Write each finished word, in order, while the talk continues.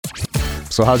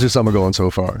So how's your summer going so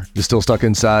far? You still stuck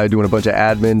inside doing a bunch of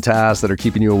admin tasks that are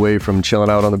keeping you away from chilling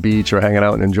out on the beach or hanging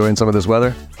out and enjoying some of this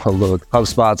weather? Well, look,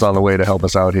 HubSpot's on the way to help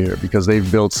us out here because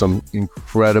they've built some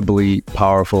incredibly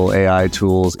powerful AI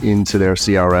tools into their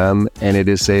CRM, and it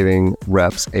is saving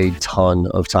reps a ton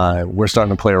of time. We're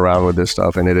starting to play around with this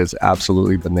stuff, and it is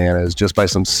absolutely bananas. Just by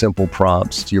some simple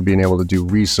prompts, you're being able to do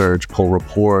research, pull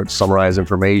reports, summarize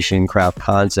information, craft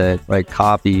content, write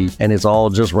copy, and it's all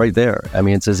just right there. I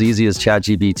mean, it's as easy as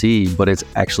ChatGPT, but it's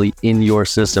actually in your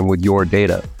system with your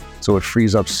data. So it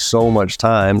frees up so much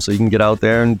time so you can get out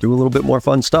there and do a little bit more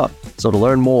fun stuff. So to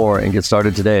learn more and get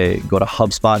started today, go to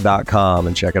HubSpot.com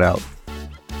and check it out.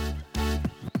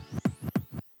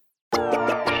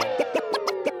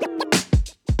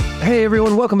 Hey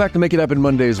everyone, welcome back to Make It Happen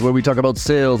Mondays, where we talk about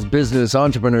sales, business,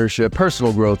 entrepreneurship,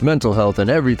 personal growth, mental health, and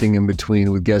everything in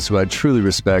between with guests who I truly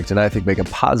respect and I think make a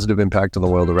positive impact on the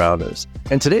world around us.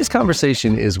 And today's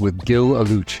conversation is with Gil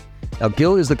Allouche. Now,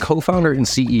 Gil is the co-founder and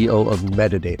CEO of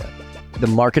Metadata, the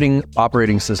marketing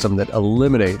operating system that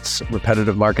eliminates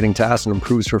repetitive marketing tasks and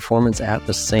improves performance at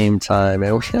the same time.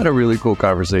 And we had a really cool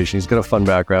conversation. He's got a fun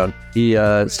background. He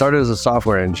started as a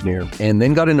software engineer and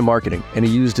then got into marketing. And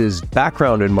he used his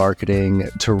background in marketing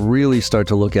to really start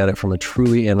to look at it from a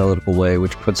truly analytical way,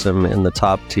 which puts him in the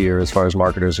top tier as far as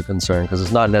marketers are concerned, because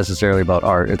it's not necessarily about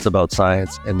art, it's about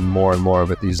science, and more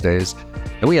of it these days.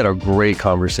 And we had a great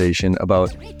conversation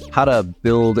about how to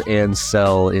build and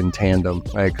sell in tandem,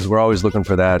 right? Because we're always looking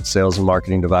for that sales and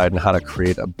marketing divide and how to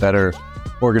create a better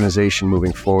organization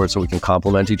moving forward so we can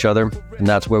complement each other. And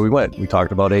that's where we went. We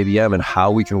talked about ABM and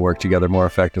how we can work together more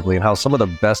effectively and how some of the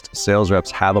best sales reps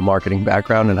have a marketing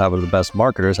background and how the best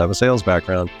marketers have a sales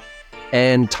background.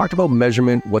 And talked about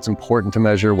measurement, what's important to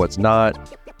measure, what's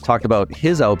not. Talked about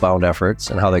his outbound efforts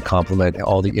and how they complement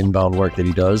all the inbound work that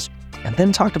he does. And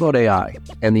then talked about AI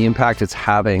and the impact it's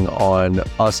having on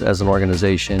us as an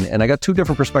organization. And I got two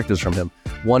different perspectives from him.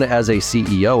 One as a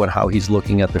CEO and how he's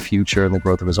looking at the future and the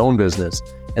growth of his own business,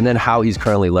 and then how he's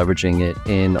currently leveraging it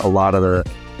in a lot of the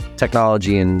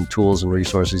technology and tools and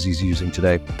resources he's using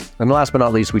today. And last but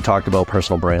not least, we talked about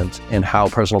personal brands and how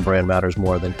personal brand matters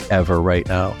more than ever right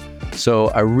now. So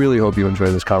I really hope you enjoy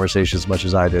this conversation as much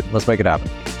as I did. Let's make it happen.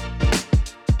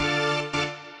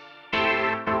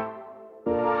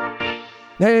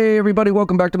 Hey everybody,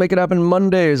 welcome back to Make It Happen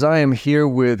Mondays. I am here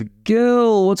with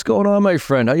Gil. What's going on, my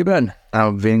friend? How you been?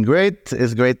 I've been great.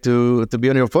 It's great to be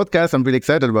on your podcast. I'm really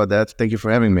excited about that. Thank you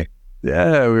for having me.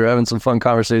 Yeah, we were having some fun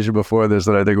conversation before this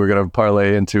that I think we're going to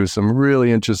parlay into some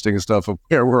really interesting stuff of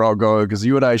where we're all going, because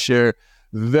you and I share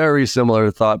very similar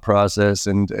thought process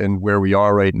and where we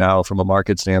are right now from a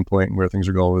market standpoint and where things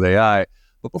are going with AI.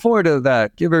 But before I do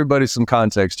that, give everybody some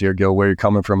context here, Gil, where you're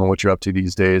coming from and what you're up to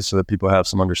these days so that people have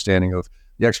some understanding of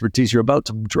the expertise you're about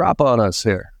to drop on us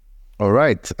here. All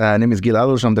right. My name is Gil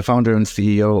Allouche. I'm the founder and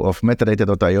CEO of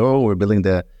Metadata.io. We're building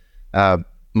the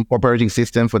operating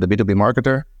system for the B2B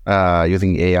marketer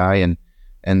using AI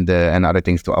and other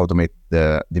things to automate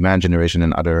the demand generation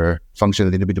and other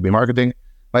functions in the B2B marketing.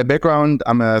 My background,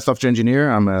 I'm a software engineer.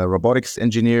 I'm a robotics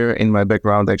engineer in my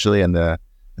background, actually, and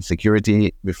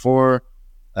security before.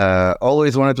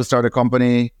 Always wanted to start a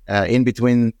company. In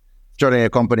between starting a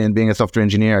company and being a software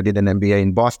engineer, I did an MBA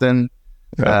in Boston.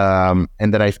 And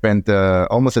then I spent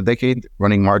almost a decade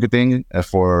running marketing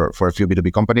for a few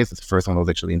B2B companies. The first one was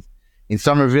actually in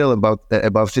Somerville,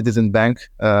 above Citizen Bank,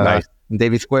 Nice. in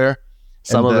Davis Square.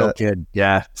 Somerville kid.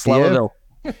 Yeah. Somerville.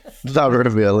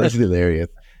 Somerville. It's hilarious.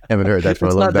 Haven't heard that for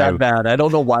a long time. It's not that bad. I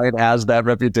don't know why it has that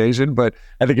reputation, but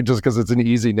I think it's just because it's an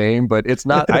easy name, but it's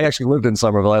not. I actually lived in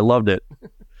Somerville. I loved it.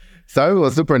 Somerville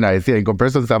was super nice. Yeah, in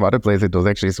comparison to some other places, it was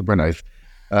actually super nice.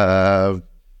 And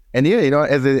yeah,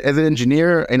 as an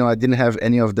engineer, I didn't have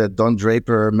any of the Don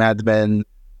Draper, Mad Men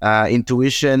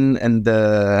intuition and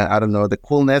the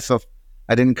coolness of.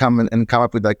 I didn't come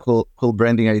up with like cool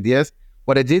branding ideas.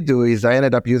 What I did do is I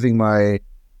ended up using my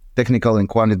technical and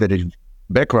quantitative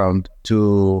background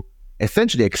to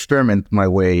essentially experiment my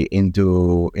way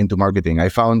into marketing. I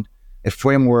found a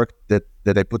framework that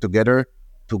I put together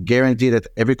to guarantee that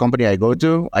every company I go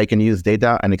to, I can use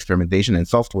data and experimentation and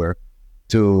software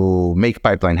to make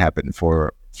pipeline happen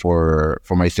for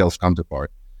my sales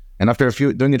counterpart. And after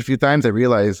doing it a few times, I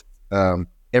realized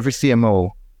every CMO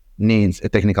needs a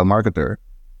technical marketer.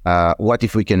 What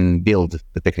if we can build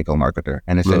the technical marketer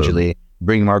and essentially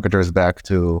bring marketers back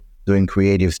to doing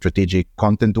creative, strategic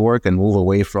content work and move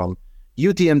away from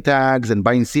UTM tags and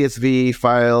buying CSV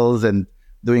files and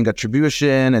doing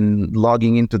attribution and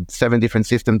logging into 7 different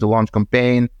systems to launch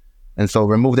campaign. And so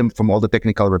remove them from all the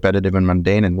technical, repetitive, and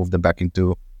mundane and move them back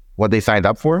into what they signed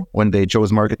up for when they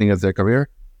chose marketing as their career.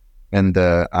 And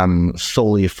I'm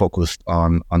solely focused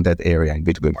on that area in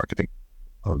B2B marketing.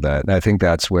 Of that. And I think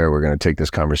that's where we're going to take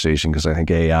this conversation, because I think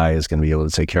AI is going to be able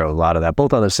to take care of a lot of that,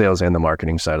 both on the sales and the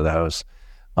marketing side of the house.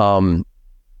 And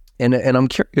I'm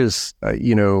curious,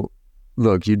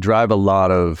 look, you drive a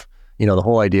lot of, the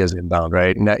whole idea is inbound,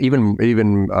 right? And that even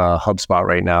HubSpot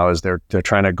right now is they're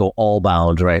trying to go all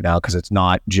bound right now, because it's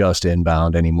not just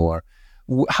inbound anymore.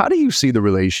 How do you see the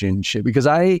relationship? Because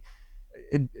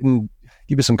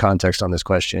give you some context on this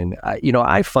question.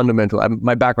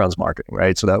 My background's marketing,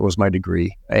 right? So that was my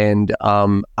degree. And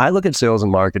I look at sales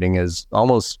and marketing as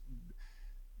almost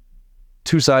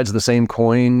two sides of the same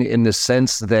coin, in the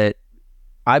sense that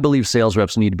I believe sales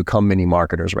reps need to become mini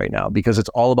marketers right now, because it's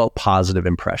all about positive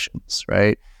impressions,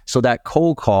 right? So that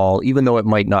cold call, even though it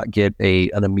might not get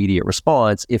an immediate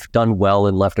response, if done well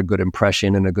and left a good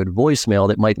impression and a good voicemail,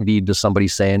 that might lead to somebody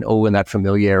saying, oh, and that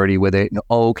familiarity with it. And,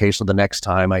 oh, okay, so the next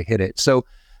time I hit it. So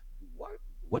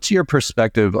what's your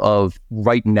perspective of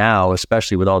right now,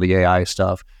 especially with all the AI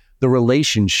stuff, the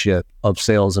relationship of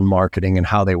sales and marketing and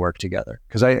how they work together?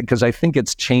 Because I think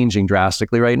it's changing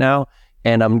drastically right now.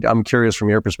 And I'm curious from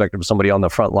your perspective, somebody on the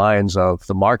front lines of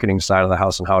the marketing side of the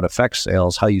house and how it affects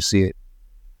sales, how you see it.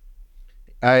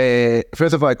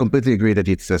 First of all, I completely agree that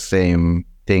it's the same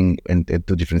thing in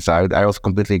two different sides. I also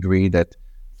completely agree that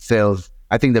sales,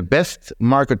 I think the best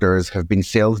marketers have been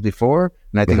sales before,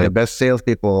 and I think the best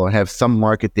salespeople have some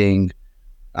marketing,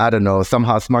 some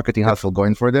marketing hustle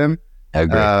going for them. I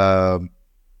agree.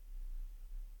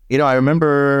 I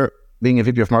remember being a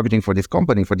VP of marketing for this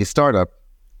company, for this startup,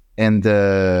 and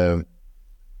there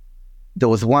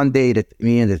was one day that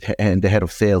me and the head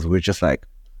of sales were just like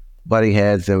butting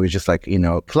heads, and we just like,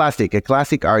 a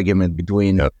classic argument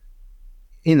between,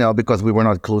 because we were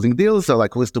not closing deals. So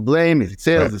like, who's to blame? Is it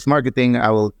sales? Right. It's marketing. I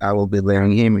will be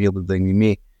blaming him. He'll be blaming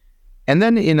me. And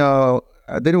then, then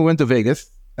we went to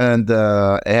Vegas, and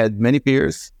I had many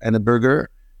beers and a burger.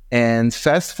 And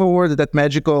fast forward that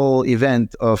magical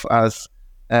event of us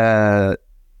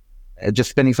just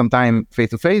spending some time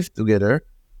face to face together.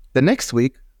 The next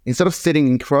week, instead of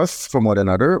sitting across from one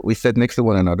another, we sat next to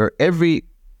one another. Every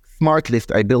smart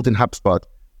list I built in HubSpot,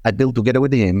 I built together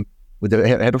with him, with the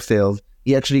head of sales.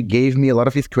 He actually gave me a lot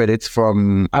of his credits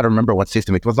from, I don't remember what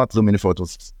system. It was not Luminify, it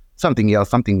was something else,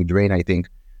 something with Rain, I think.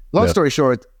 Long story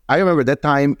short, I remember that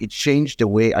time it changed the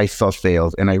way I saw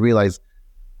sales. And I realized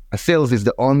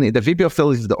the VP of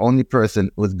sales is the only person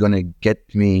who's going to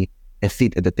get me a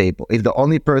seat at the table. It's the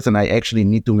only person I actually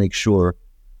need to make sure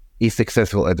is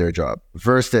successful at their job,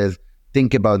 versus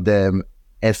think about them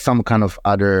as some kind of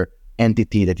other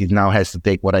entity that it now has to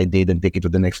take what I did and take it to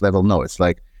the next level. No,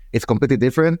 it's completely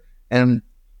different. And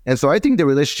so I think the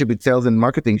relationship with sales and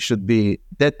marketing should be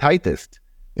the tightest.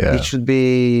 Yeah. It should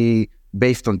be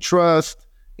based on trust.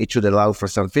 It should allow for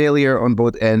some failure on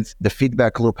both ends. The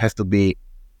feedback loop has to be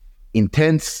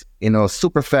intense,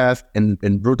 super fast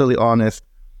and brutally honest.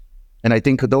 And I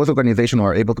think those organizations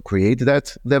are able to create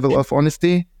that level of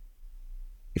honesty.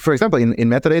 For example, in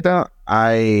metadata,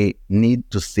 I need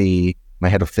to see my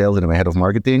head of sales and my head of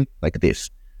marketing like this.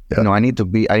 Yeah. I need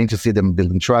to see them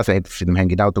building trust. I need to see them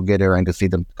hanging out together. I need to see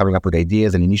them coming up with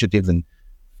ideas and initiatives and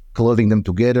closing them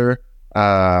together.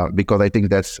 Because I think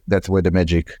that's where the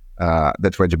magic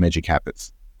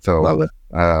happens. So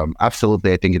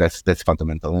absolutely, I think that's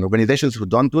fundamental. And organizations who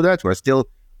don't do that, who are still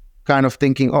kind of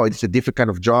thinking, oh, it's a different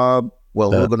kind of job. Well,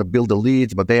 we're going to build the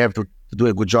leads, but they have to do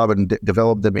a good job and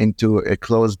develop them into a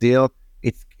closed deal.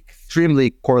 It's extremely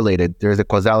correlated. There's a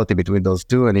causality between those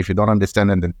two. And if you don't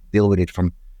understand and deal with it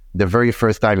from the very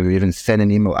first time you even send an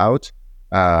email out,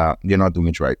 you're not doing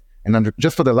it right. And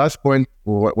just for the last point,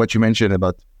 what you mentioned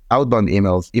about outbound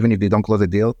emails, even if they don't close a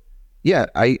deal. Yeah,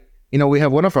 we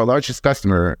have one of our largest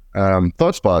customer,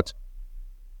 ThoughtSpot,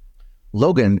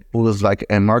 Logan, who was like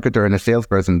a marketer and a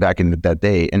salesperson back in that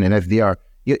day, and an SDR.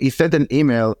 He sent an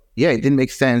email. Yeah, it didn't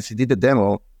make sense. He did the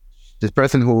demo. This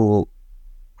person who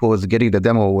was getting the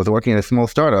demo was working at a small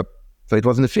startup, so it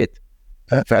wasn't a fit.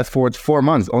 Fast forward 4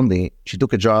 months only, she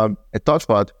took a job at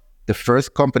ThoughtSpot. The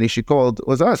first company she called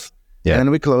was us. Yeah.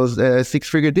 And we closed a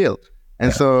 6-figure deal.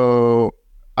 And so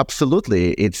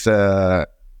absolutely, it's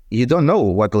you don't know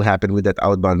what will happen with that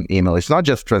outbound email. It's not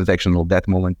just transactional, that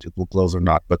moment it will close or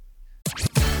not. But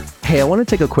Hey, I want to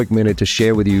take a quick minute to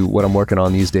share with you what I'm working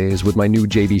on these days with my new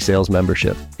JB Sales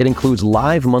membership. It includes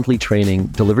live monthly training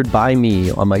delivered by me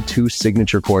on my 2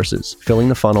 signature courses, Filling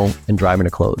the Funnel and Driving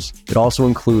to Close. It also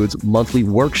includes monthly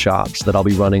workshops that I'll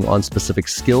be running on specific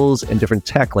skills and different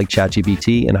tech like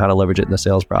ChatGPT and how to leverage it in the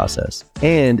sales process.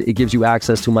 And it gives you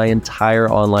access to my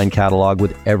entire online catalog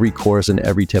with every course and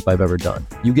every tip I've ever done.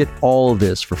 You get all of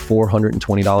this for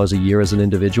 $420 a year as an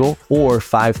individual or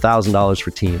 $5,000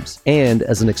 for teams. And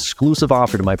as an exclusive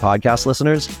offer to my podcast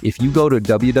listeners, if you go to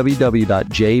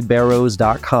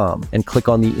www.jbarrows.com and click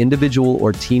on the individual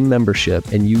or team membership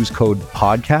and use code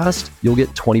podcast, you'll get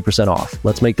 20% off.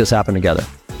 Let's make this happen together.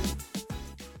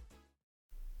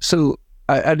 So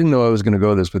I didn't know I was going to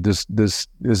go this, but this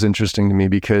is interesting to me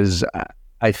because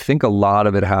I think a lot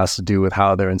of it has to do with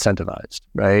how they're incentivized,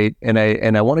 right? And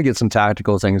I want to get some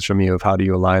tactical things from you of how do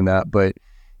you align that, but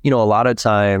a lot of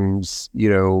times,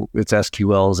 it's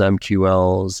SQLs,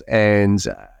 MQLs, and,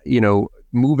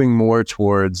 moving more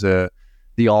towards the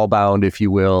all bound, if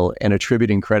you will, and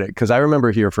attributing credit. Because I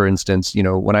remember here, for instance,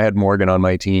 when I had Morgan on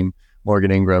my team, Morgan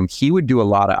Ingram, he would do a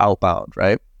lot of outbound,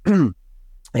 right?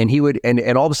 And he would, and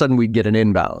all of a sudden we'd get an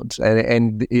inbound.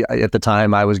 And at the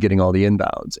time I was getting all the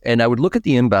inbounds. And I would look at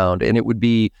the inbound and it would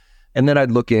be, and then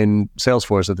I'd look in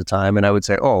Salesforce at the time and I would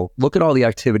say, oh, look at all the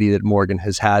activity that Morgan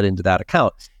has had into that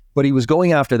account. But he was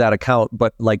going after that account,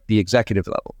 but like the executive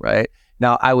level, right?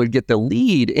 Now I would get the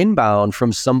lead inbound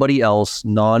from somebody else,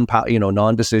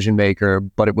 non-decision maker,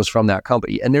 but it was from that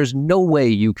company. And there's no way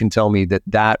you can tell me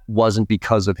that wasn't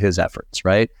because of his efforts,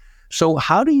 right? So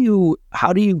how do you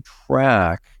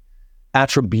track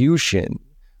attribution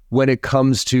when it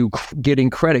comes to getting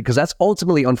credit? Because that's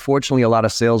ultimately, unfortunately, a lot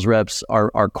of sales reps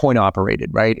are coin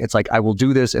operated, right? It's like, I will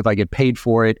do this if I get paid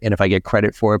for it and if I get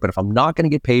credit for it. But if I'm not going to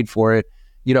get paid for it,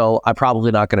 I'm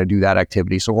probably not going to do that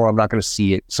activity. Or I'm not going to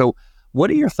see it. So what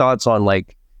are your thoughts on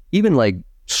even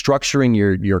structuring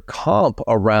your comp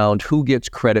around who gets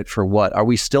credit for what? Are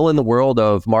we still in the world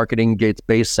of marketing gets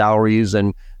base salaries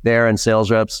and sales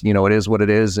reps, it is what it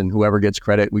is, and whoever gets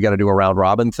credit, we got to do a round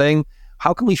robin thing?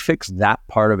 How can we fix that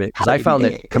part of it? Because I found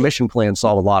that commission plans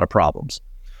solve a lot of problems.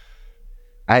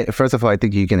 First of all, I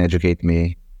think you can educate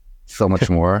me so much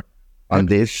more on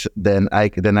this than I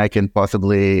can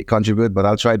possibly contribute, but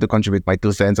I'll try to contribute my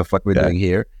 2 cents of what we're doing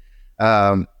here.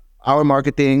 Our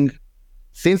marketing,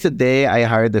 since the day I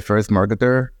hired the first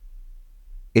marketer,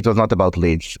 it was not about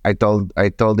leads. I told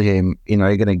him,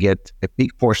 you're going to get a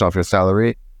big portion of your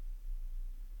salary.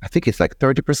 I think it's like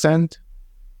 30%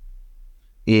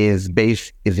 is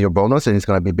your bonus, and it's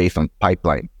going to be based on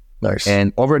pipeline. Nice.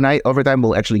 And over time,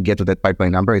 we'll actually get to that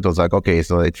pipeline number. It was like, okay,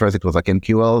 so at first it was like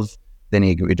MQLs, then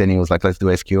he was like, let's do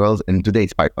SQLs, and today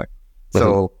it's pipeline.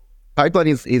 So pipeline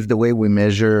is the way we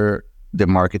measure the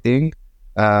marketing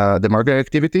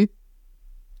activity.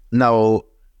 Now,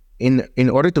 in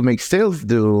order to make sales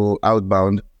do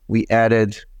outbound, we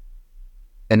added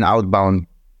an outbound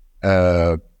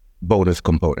bonus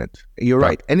component. You're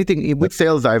right. Anything with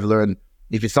sales, I've learned,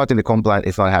 if it's not in the comp plan,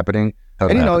 it's not happening.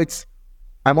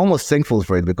 I'm almost thankful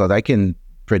for it because I can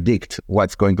predict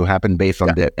what's going to happen based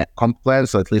on the comp plan.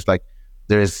 So at least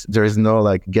there is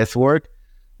no guesswork.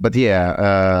 But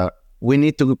we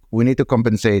need to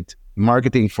compensate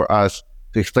marketing for us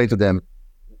to explain to them,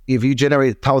 if you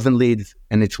generate 1,000 leads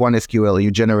and it's 1 SQL,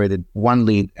 you generated 1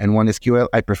 lead and 1 SQL,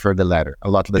 I prefer the latter. A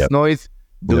lot less noise,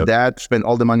 do that, spend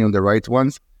all the money on the right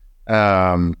ones.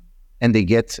 And they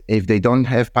get, if they don't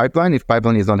have pipeline, if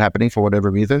pipeline is not happening for whatever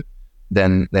reason,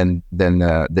 then they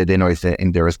know it's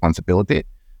in their responsibility.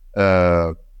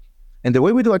 And the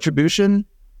way we do attribution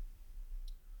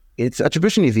is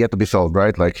yet to be solved,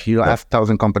 right? You ask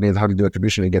 1,000 companies how to do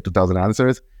attribution, you get 2,000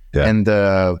 answers. Yeah.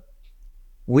 And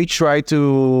we try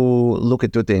to look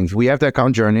at 2 things. We have the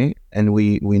account journey, and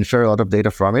we infer a lot of data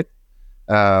from it.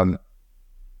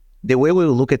 The way we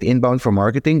look at inbound for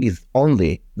marketing is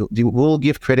we'll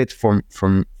give credit for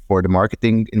the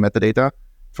marketing in metadata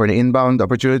for the inbound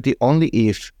opportunity only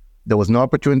if there was no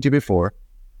opportunity before,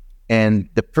 and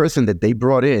the person that they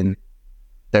brought in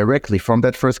directly from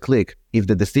that first click is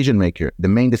the decision maker, the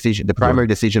primary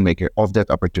decision maker of that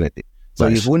opportunity. So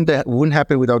it wouldn't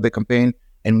happen without the campaign,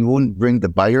 and we wouldn't bring the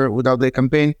buyer without the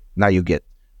campaign. Now you get.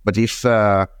 But if,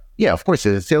 of course,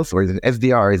 a sales or an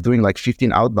SDR is doing 15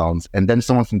 outbounds, and then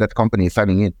someone from that company is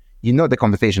signing in, the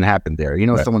conversation happened there.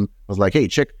 Someone was like, hey,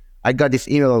 I got this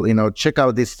email, check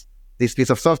out this piece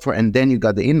of software, and then you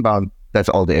got the inbound. That's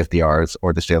all the SDRs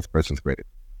or the salesperson's credit.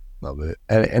 Love it.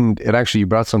 And it actually, you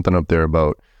brought something up there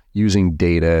about using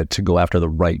data to go after the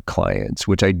right clients,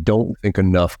 which I don't think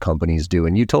enough companies do.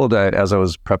 And you told that as I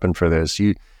was prepping for this,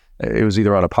 it was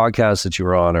either on a podcast that you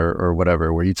were on or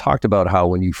whatever, where you talked about how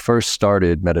when you first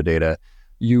started metadata,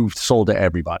 you sold to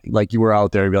everybody. Like you were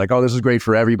out there, you'd be like, oh, this is great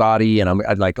for everybody. And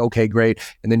I'd like, okay, great.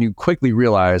 And then you quickly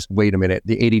realized, wait a minute,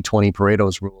 the 80-20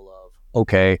 Pareto's rule of,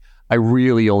 okay, I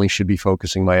really only should be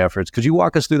focusing my efforts. Could you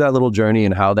walk us through that little journey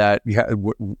and how that,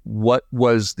 what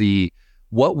was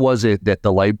it that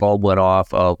the light bulb went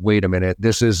off of, wait a minute,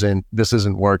 this isn't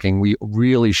working. We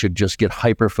really should just get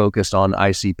hyper-focused on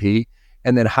ICP,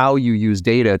 and then how you use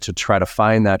data to try to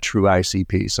find that true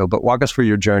ICP. So, but walk us through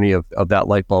your journey of that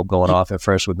light bulb going off at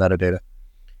first with metadata.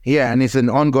 Yeah, and it's an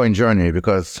ongoing journey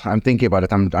because I'm thinking about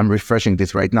it. I'm refreshing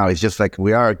this right now. It's just like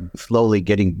we are slowly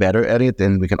getting better at it,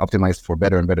 and we can optimize for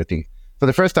better and better things. So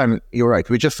the first time, you're right,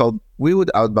 we would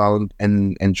outbound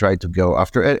and try to go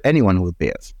after anyone who would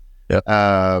pay us. Yep.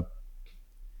 That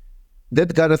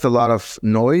got us a lot of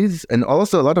noise and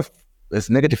also a lot of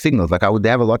negative signals. Like I would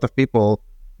have a lot of people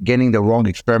getting the wrong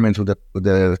experiments with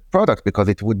the product because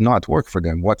it would not work for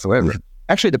them whatsoever.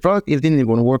 Actually, the product didn't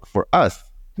even work for us,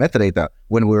 metadata,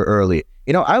 when we were early.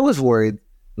 I was worried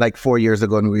like 4 years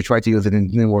ago when we tried to use it and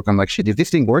it didn't work. I'm like, shit, is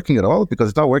this thing working at all? Because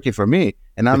it's not working for me.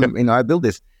 And I built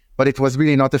this, but it was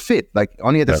really not a fit. Like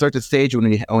only at a certain stage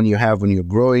when you're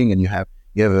growing and you have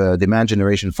a demand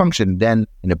generation function, then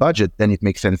in a budget, then it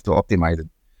makes sense to optimize it.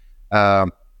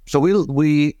 So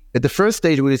we at the first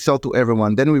stage we sell to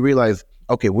everyone. Then we realized,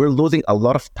 okay, we're losing a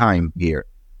lot of time here.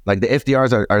 Like the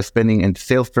SDRs are spending, and the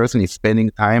salesperson is spending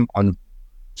time on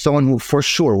someone who for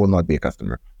sure will not be a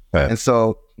customer. Right. And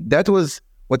so that was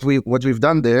what we've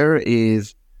done there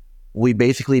is we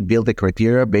basically built a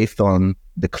criteria based on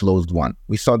the closed one.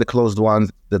 We saw the closed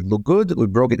ones that look good. We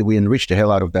broke it. We enriched the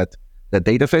hell out of that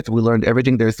data set. We learned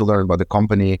everything there is to learn about the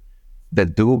company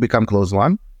that do become closed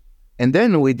one. And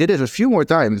then we did it a few more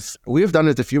times. We've done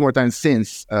it a few more times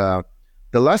since.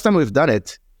 The last time we've done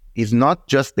it is not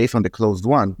just based on the closed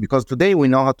one, because today we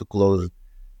know how to close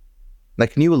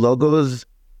like new logos.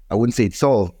 I wouldn't say it's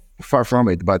all far from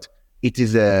it, but it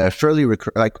is a fairly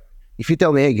like if you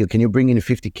tell me, hey, can you bring in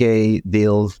 50K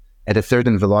deals at a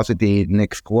certain velocity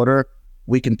next quarter,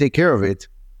 we can take care of it.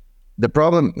 The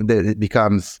problem that it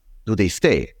becomes, do they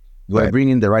stay? Do I bring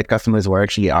in the right customers who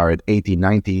actually are at 80,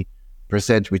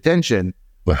 90% retention?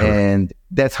 And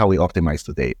that's how we optimize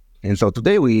today. And so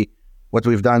today what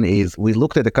we've done is we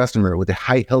looked at the customer with a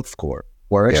high health score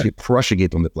who are actually crushing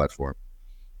it on the platform.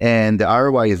 And the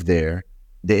ROI is there.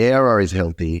 The ARR is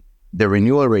healthy. The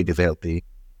renewal rate is healthy.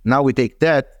 Now we take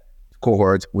that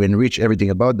cohort, we enrich everything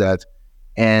about that,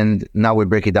 and now we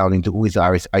break it down into who is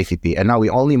our ICP. And now we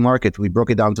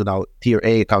broke it down to now tier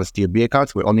A accounts, tier B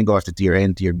accounts. We only go after tier A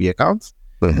and tier B accounts.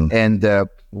 And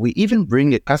we even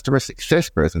bring a customer success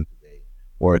person today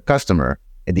or a customer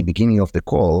at the beginning of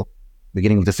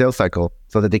the sales cycle,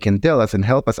 so that they can tell us and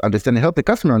help us understand and help the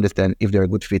customer understand if they're a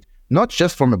good fit, not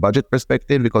just from a budget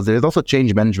perspective, because there is also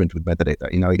change management with metadata.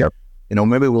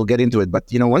 Maybe we'll get into it, but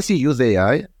once you use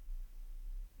AI,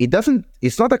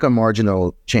 it's not like a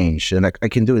marginal change. And I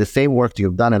can do the same work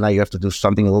you've done, and now you have to do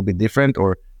something a little bit different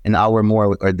or an hour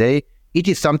more a day. It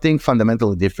is something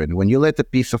fundamentally different. When you let a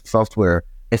piece of software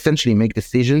essentially make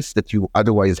decisions that you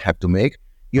otherwise have to make,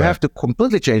 you have to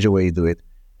completely change the way you do it.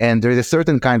 And there's a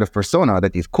certain kind of persona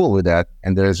that is cool with that.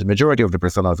 And there's a majority of the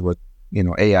personas with,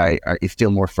 AI is still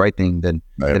more frightening than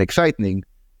exciting.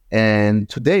 And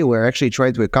today we're actually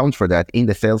trying to account for that in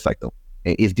the sales cycle.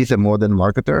 Is this a modern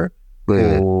marketer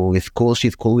who is cool?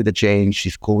 She's cool with the change.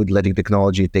 She's cool with letting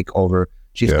technology take over.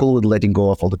 She's cool with letting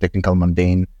go of all the technical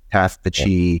mundane tasks that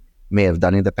she may have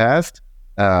done in the past.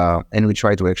 And we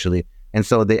try to and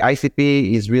so the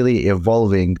ICP is really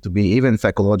evolving to be even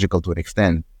psychological to an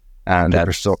extent. And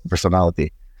the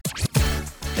personality.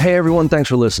 Hey everyone, thanks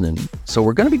for listening. So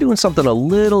we're going to be doing something a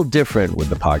little different with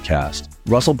the podcast.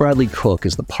 Russell Bradley Cook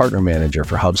is the partner manager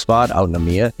for HubSpot out in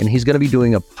EMEA, and he's going to be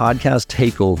doing a podcast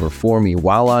takeover for me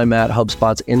while I'm at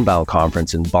HubSpot's Inbound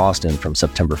Conference in Boston from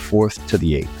September 4th to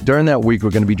the 8th. During that week,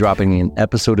 we're going to be dropping an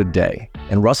episode a day,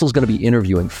 and Russell's going to be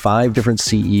interviewing 5 different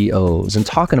CEOs and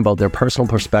talking about their personal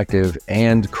perspective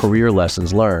and career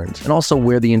lessons learned, and also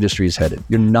where the industry is headed.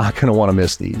 You're not going to want to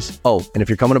miss these. Oh, and if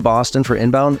you're coming to Boston for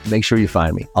Inbound, make sure you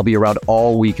find me. I'll be around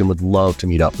all week and would love to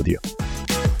meet up with you.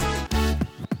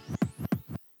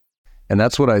 And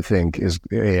that's what I think is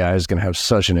AI is going to have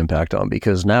such an impact on,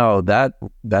 because now that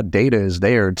data is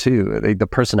there too. The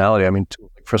personality,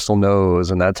 crystal nose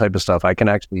and that type of stuff, I can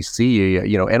actually see,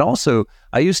 and also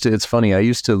it's funny, I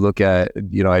used to look at,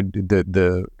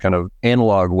 the kind of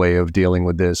analog way of dealing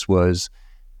with this was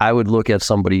I would look at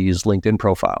somebody's LinkedIn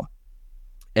profile.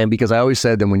 And because I always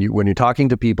said that when you're talking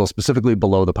to people specifically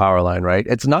below the power line, right,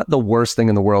 it's not the worst thing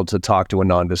in the world to talk to a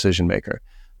non-decision maker.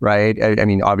 right? I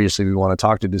mean, obviously we want to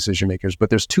talk to decision makers, but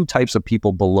there's two types of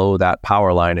people below that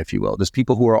power line, if you will. There's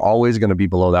people who are always going to be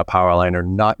below that power line or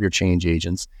not your change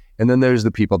agents. And then there's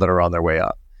the people that are on their way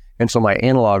up. And so my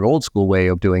analog old school way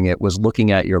of doing it was looking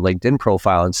at your LinkedIn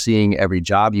profile and seeing every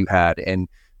job you had. And,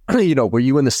 were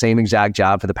you in the same exact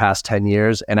job for the past 10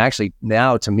 years? And actually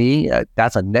now to me,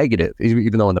 that's a negative,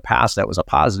 even though in the past that was a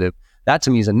positive. That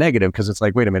to me is a negative because it's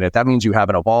like, wait a minute, that means you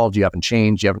haven't evolved, you haven't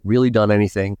changed, you haven't really done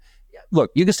anything. Look,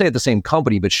 you can stay at the same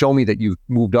company, but show me that you've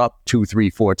moved up 2, 3,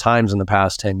 4 times in the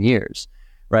past 10 years,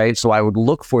 right? So I would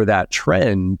look for that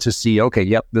trend to see, okay,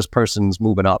 yep, this person's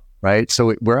moving up, right?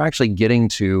 So we're actually getting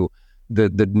to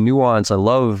the nuance. I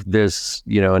love this,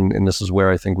 and this is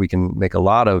where I think we can make a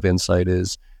lot of insight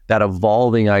is that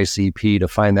evolving ICP to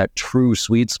find that true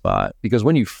sweet spot. Because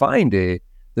when you find it,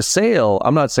 the sale,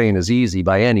 I'm not saying is easy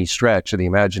by any stretch of the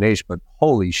imagination, but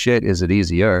holy shit, is it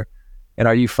easier? And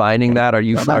are you finding that? Are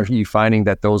you finding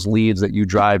that those leads that you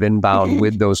drive inbound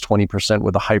with those 20%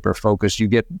 with a hyper focus, you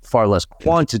get far less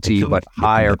quantity, but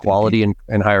higher quality and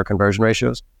higher conversion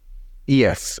ratios?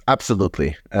 Yes,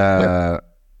 absolutely. And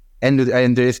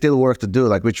there's still work to do.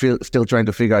 Like we're still trying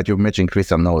to figure out. You're mentioning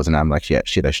crystal nodes, and I'm like, yeah,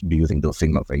 shit, I should be using those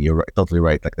signals. Like you're right, totally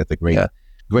right. Like that's a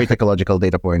great ecological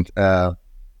data point.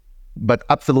 But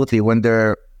absolutely, when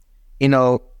they're,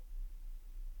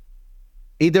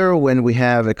 either when we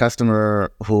have a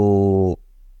customer who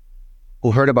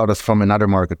heard about us from another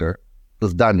marketer,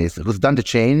 who's done this, who's done the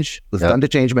change, done the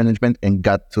change management and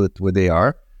got to it where they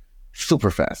are, super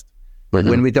fast. Mm-hmm.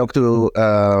 When we talk to,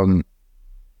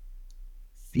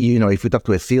 if we talk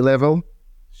to a C-level,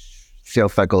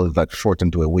 sales cycle is like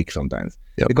shortened to a week sometimes.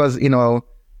 Yep. Because, you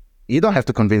don't have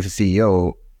to convince a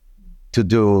CEO to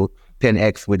do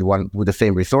 10x with the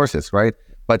same resources, right?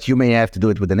 But you may have to do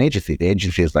it with an agency. The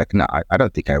agency is like, no, I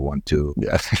don't think I want to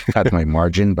cut my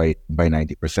margin by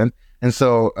 90%. And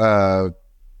so,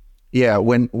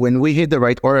 when we hit the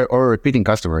right or a repeating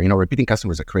customer, repeating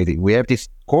customers are crazy. We have this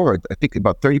cohort. I think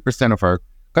about 30% of our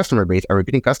customer base are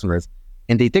repeating customers,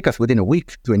 and they take us within a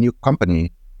week to a new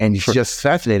company. And it's just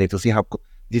fascinating to see how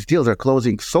these deals are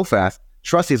closing so fast.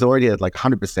 Trust is already at like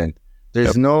 100%.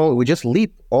 There's we just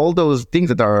leap all those things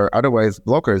that are otherwise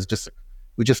blockers.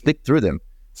 We just stick through them.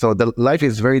 So the life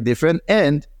is very different,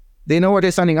 and they know what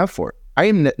they're signing up for. I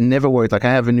am never worried. Like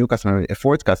I have a new customer, a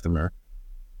four-time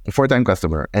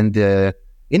customer, and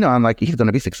I'm like, he's going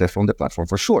to be successful on the platform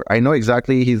for sure. I know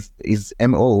exactly his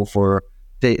MO for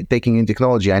taking in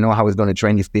technology. I know how he's going to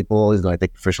train these people. He's going to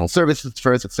take professional services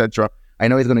first, etc. I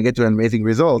know he's going to get to an amazing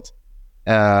result.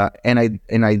 And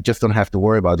I just don't have to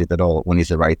worry about it at all when it's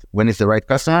the right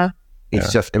customer.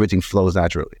 It's just everything flows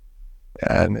naturally.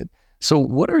 And so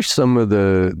what are some of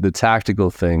the tactical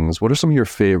things? What are some of your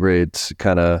favorite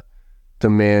kind of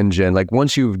demand gen? Like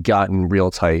once you've gotten real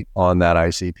tight on that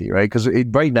ICP, right? Because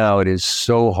right now it is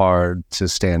so hard to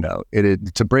stand out.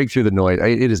 To break through the noise.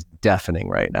 It is deafening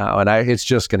right now, and it's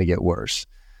just going to get worse.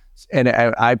 And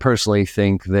I personally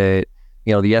think that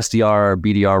the SDR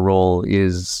BDR role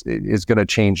is going to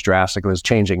change drastically. It's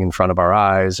changing in front of our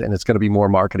eyes, and it's going to be more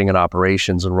marketing and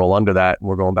operations and roll under that. And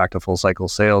we're going back to full cycle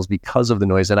sales because of the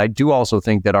noise. And I do also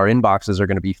think that our inboxes are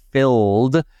going to be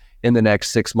filled in the next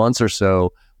 6 months or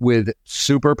so with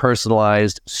super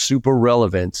personalized, super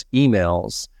relevant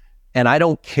emails. And I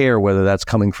don't care whether that's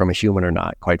coming from a human or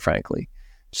not, quite frankly.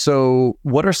 So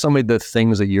what are some of the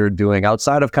things that you're doing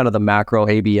outside of kind of the macro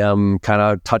ABM kind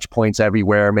of touch points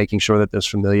everywhere, making sure that there's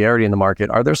familiarity in the market?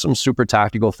 Are there some super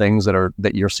tactical things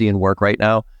that you're seeing work right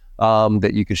now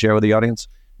that you could share with the audience?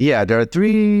 Yeah, there are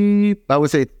I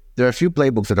would say there are a few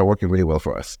playbooks that are working really well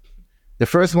for us. The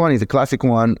first one is a classic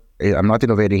one. I'm not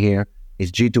innovating here.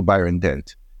 Is G2 buyer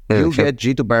intent. You get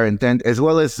G2 buyer intent as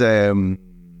well as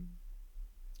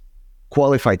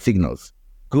qualified signals.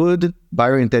 Good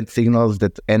buyer intent signals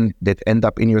that end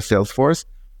up in your Salesforce,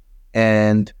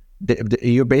 and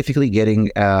you're basically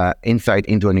getting insight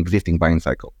into an existing buying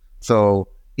cycle. So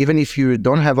even if you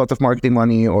don't have lots of marketing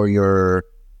money or your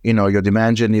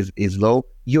demand gen is low,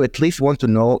 you at least want to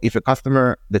know if a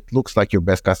customer that looks like your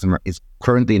best customer is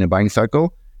currently in a buying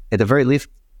cycle. At the very least,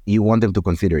 you want them to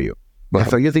consider you. Wow.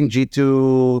 So using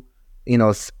G2,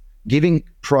 giving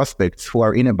prospects who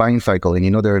are in a buying cycle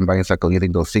and they're in a buying cycle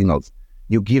using those signals,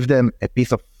 you give them a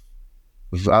piece of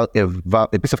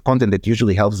content that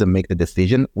usually helps them make the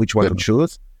decision which one to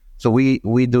choose. So we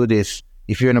do this.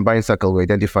 If you're in a buying cycle, we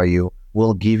identify you.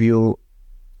 We'll give you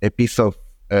a piece of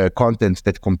content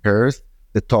that compares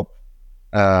the top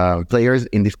players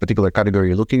in this particular category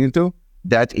you're looking into.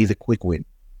 That is a quick win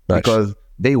because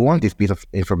they want this piece of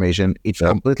information. It's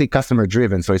completely customer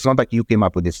driven. So it's not like you came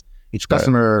up with this. It's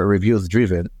customer reviews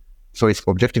driven. So it's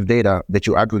objective data that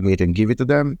you aggregate and give it to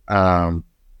them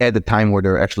at the time where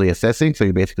they're actually assessing. So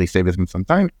you basically save them some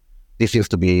time. This seems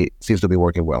to be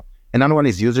working well. Another one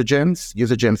is user gems.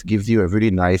 User gems gives you a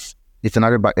really nice. It's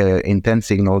another intent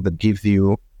signal that gives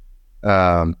you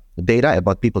data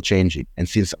about people changing. And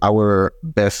since our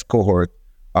best cohort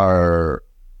are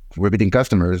repeating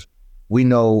customers, we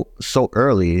know so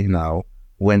early now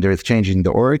when there is change in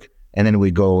the org, and then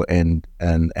we go and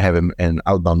have an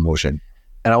outbound motion.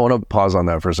 And I want to pause on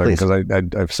that for a second, because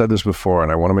I've said this before,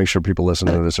 and I want to make sure people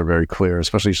listening to this are very clear,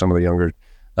 especially some of the younger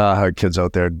kids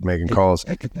out there making calls.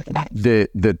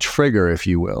 The trigger, if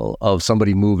you will, of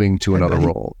somebody moving to another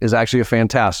role is actually a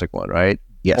fantastic one, right?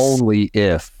 Yes. Only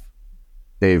if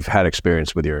they've had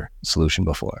experience with your solution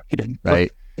before,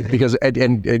 right? Because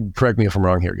and correct me if I'm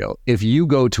wrong here, Gil. If you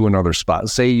go to another spot,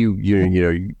 say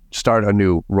you start a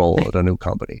new role at a new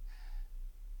company,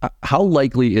 how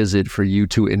likely is it for you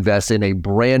to invest in a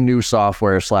brand new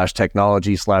software /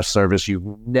 technology / service you've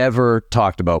never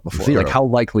talked about before? Zero. Like, how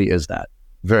likely is that?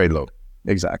 Very low.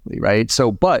 Exactly, right?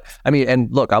 So, but I mean,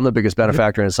 and look, I'm the biggest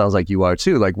benefactor, and it sounds like you are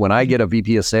too. Like, when I get a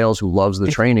VP of sales who loves the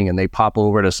training and they pop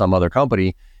over to some other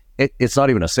company, it's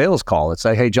not even a sales call. It's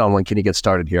like, hey, John, when can you get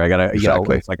started here? I gotta,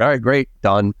 Exactly. It's like, all right, great,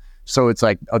 done. So it's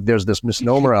like, there's this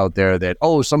misnomer out there that,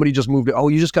 oh, somebody just moved. Oh,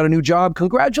 you just got a new job.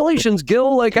 Congratulations,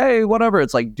 Gil. Like, hey, whatever.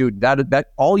 It's like, dude,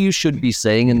 that all you should be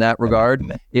saying in that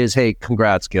regard is, hey,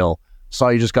 congrats, Gil. Saw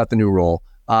you just got the new role.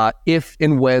 If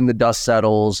and when the dust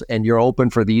settles and you're open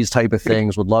for these type of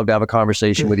things, would love to have a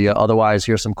conversation with you. Otherwise,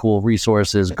 here's some cool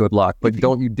resources. Good luck. But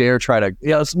don't you dare try to,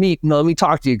 let's meet. No, let me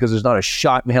talk to you, because there's not a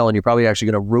shot in hell, and you're probably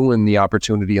actually going to ruin the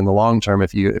opportunity in the long term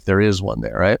if there is one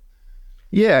there, right?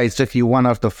 Yeah, it's just you one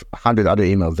of the 100 other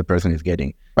emails the person is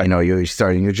getting. Right. You're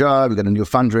starting your job, you got a new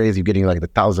fundraise, you're getting like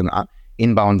 1,000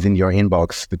 inbounds in your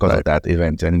inbox because of that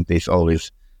event, and it's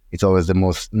always the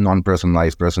most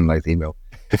non-personalized, personalized email.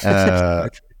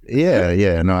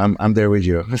 Yeah, no, I'm there with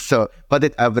you. So,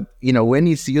 but when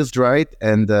it's used right,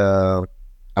 and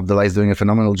Abdullah is doing a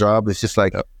phenomenal job. It's just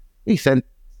like he sent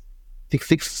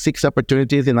six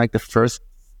opportunities in like the first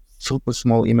super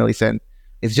small email he sent.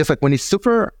 It's just like when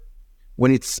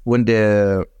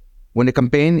the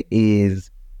campaign is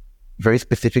very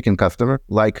specific in customer,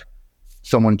 like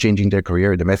someone changing their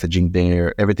career, the messaging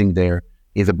there, everything there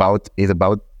is about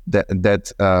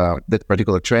that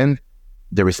particular trend.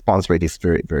 The response rate is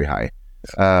very, very high.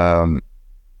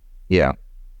 Yeah.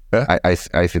 I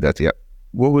see that. Yeah.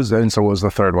 What was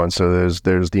the third one? So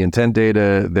there's the intent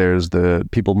data, there's the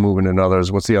people moving in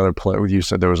others. What's the other play? You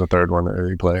said there was a third one that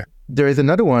you play. There is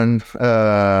another one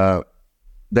that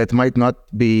might not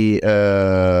be,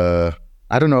 I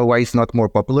don't know why it's not more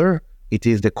popular. It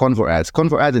is the convo ads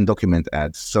and document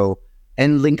ads. So,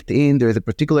 in LinkedIn, there is a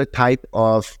particular type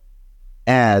of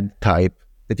ad type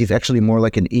that is actually more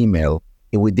like an email.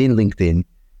 Within LinkedIn,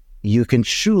 you can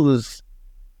choose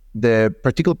the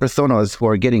particular personas who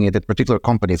are getting it at particular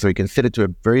companies. So you can set it to a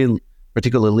very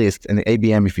particular list, an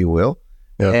ABM, if you will,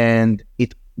 and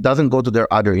it doesn't go to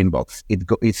their other inbox.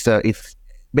 It's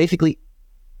basically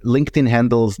LinkedIn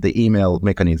handles the email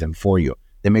mechanism for you.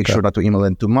 They make sure not to email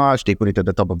them too much. They put it at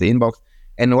the top of the inbox.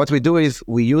 And what we do is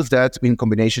we use that in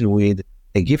combination with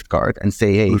a gift card and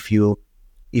say, hey, if you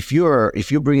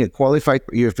bring a qualified,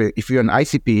 if you're an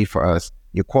ICP for us,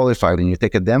 you're qualified and you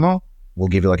take a demo, we'll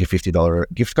give you like a $50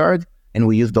 gift card. And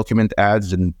we use document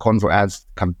ads and convo ads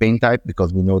campaign type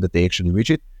because we know that they actually reach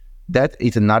it. That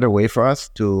is another way for us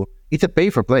it's a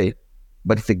pay for play,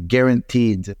 but it's a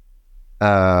guaranteed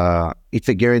demand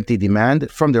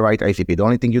from the right ICP. The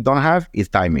only thing you don't have is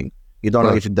timing. You don't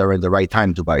know if they're at the right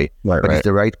time to buy, but it's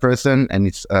the right person. And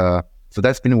it's, so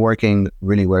that's been working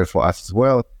really well for us as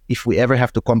well. If we ever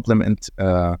have to complement,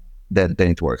 then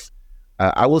it works.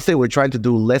 I will say we're trying to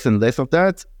do less and less of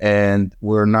that, and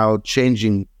we're now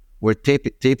changing. We're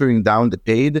tapering down the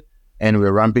paid, and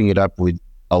we're ramping it up with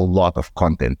a lot of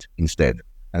content instead.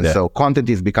 And so content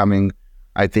is becoming,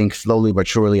 I think, slowly but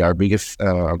surely our biggest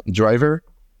driver.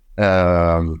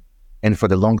 And for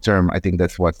the long term, I think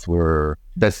that's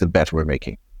the bet we're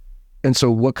making. And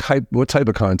so what type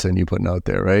of content you putting out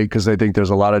there, right? Because I think there's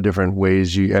a lot of different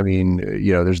ways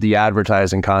there's the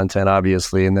advertising content,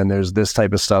 obviously, and then there's this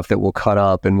type of stuff that we'll cut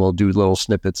up and we'll do little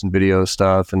snippets and video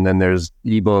stuff, and then there's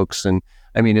ebooks. And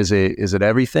I mean, is it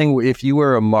everything? If you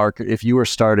were if you were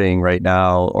starting right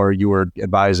now, or you were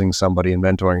advising somebody and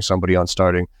mentoring somebody on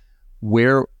starting,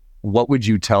 what would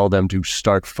you tell them to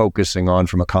start focusing on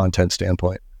from a content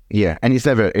standpoint? Yeah, and it's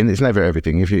never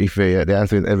everything. If the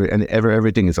answer is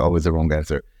everything is always the wrong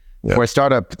answer. Yeah. For a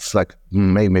startup, it's like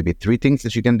maybe 3 things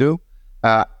that you can do.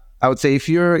 I would say if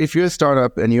you're a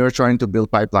startup and you're trying to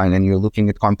build pipeline and you're looking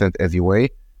at content as your way,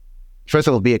 first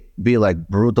of all, be like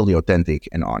brutally authentic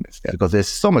and honest, because there's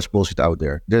so much bullshit out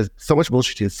there. There's so much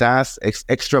bullshit in SaaS,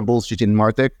 extra bullshit in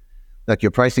MarTech. Like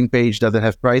your pricing page doesn't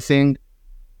have pricing,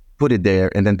 put it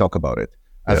there and then talk about it.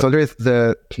 So there's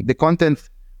the content.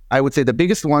 I would say the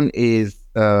biggest one is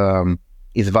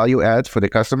value add for the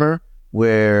customer,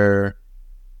 where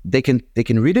they can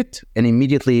read it and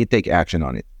immediately take action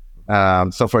on it.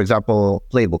 So for example,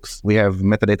 playbooks. We have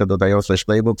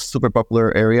metadata.io/playbooks, super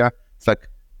popular area.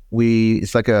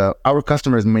 It's like our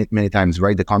customers many times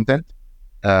write the content,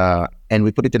 and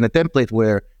we put it in a template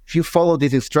where if you follow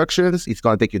these instructions, it's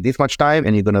going to take you this much time,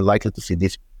 and you're going to likely to see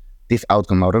this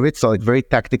outcome out of it. So like very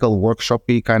tactical,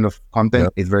 workshopy kind of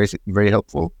content is very, very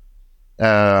helpful.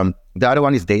 The other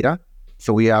one is data.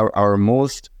 So we are our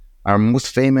most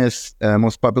famous,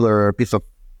 most popular piece of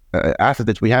asset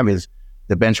that we have is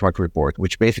the benchmark report,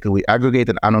 which basically we aggregate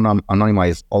and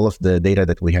anonymize all of the data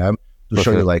that we have to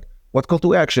show you like what call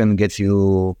to action gets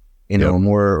you,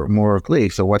 more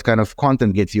clicks. So what kind of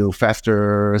content gets you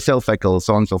faster sales cycles,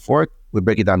 so on and so forth. We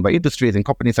break it down by industries and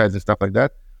company size and stuff like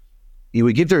that.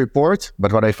 We give the report,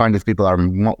 but what I find is people are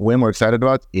way more excited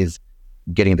about is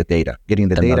getting the data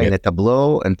in a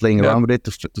Tableau and playing around with it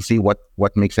to see what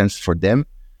makes sense for them.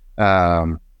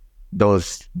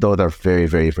 Those are very,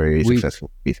 very, very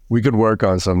successful pieces. We could work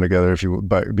on some together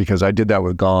because I did that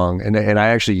with Gong, and I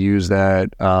actually use that.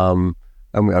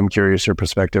 I'm curious your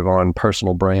perspective on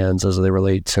personal brands as they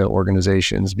relate to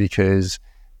organizations, because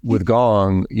with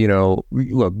Gong,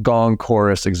 look, Gong,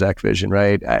 Chorus, Exec Vision,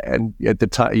 right? And at the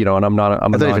time, and I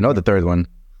don't even know the third one.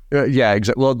 Yeah,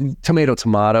 exactly. Well,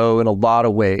 tomato in a lot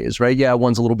of ways, right? Yeah,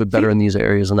 one's a little bit better in these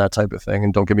areas and that type of thing.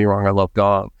 And don't get me wrong, I love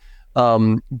Gong.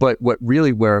 But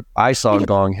where I saw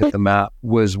Gong hit the map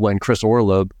was when Chris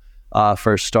Orlob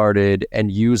first started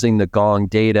and using the Gong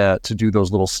data to do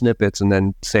those little snippets and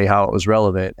then say how it was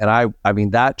relevant. And I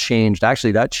mean, that changed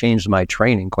my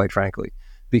training, quite frankly,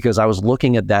 because I was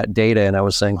looking at that data and I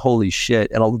was saying, holy shit.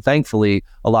 And thankfully,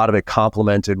 a lot of it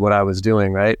complemented what I was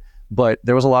doing, right? But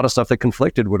there was a lot of stuff that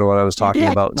conflicted with what I was talking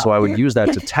about. So I would use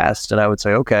that to test, and I would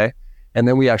say, okay. And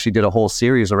then we actually did a whole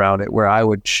series around it where I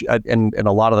would, and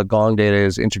a lot of the Gong data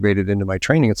is integrated into my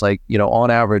training. It's like, on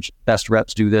average, best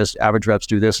reps do this, average reps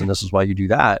do this, and this is why you do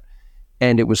that.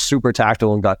 And it was super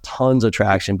tactile and got tons of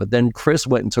traction. But then Chris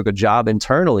went and took a job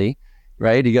internally,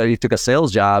 right? He took a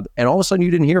sales job, and all of a sudden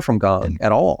you didn't hear from Gong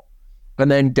at all. And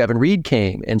then Devin Reed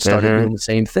came and started doing the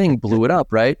same thing, blew it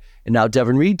up, right? And now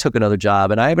Devin Reed took another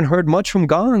job, and I haven't heard much from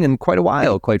Gong in quite a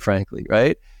while, quite frankly,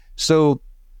 right? So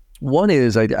one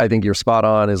is, I think you're spot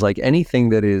on, is like anything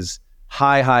that is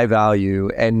high value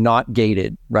and not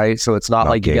gated, right? So it's not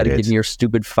like you got to give me your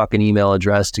stupid fucking email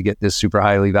address to get this super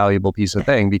highly valuable piece of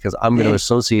thing, because I'm going to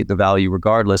associate the value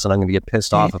regardless, and I'm going to get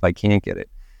pissed off if I can't get it.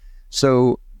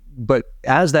 So, but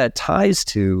as that ties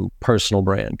to personal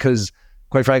brand, because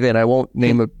quite frankly, and I won't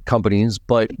name companies,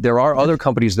 but there are other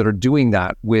companies that are doing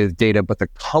that with data, but the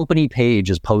company page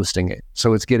is posting it.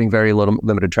 So it's getting very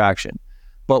limited traction.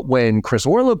 But when Chris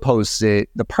Orlob posts it,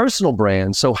 the personal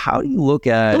brand, so how do you look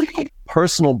at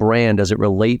personal brand as it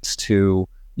relates to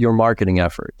your marketing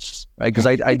efforts, right? Because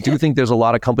I do think there's a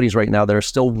lot of companies right now that are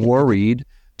still worried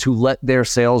to let their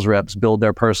sales reps build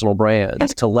their personal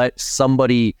brands, to let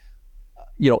somebody,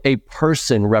 a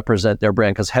person represent their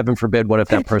brand, because heaven forbid, what if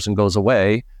that person goes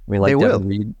away? I mean, like Devin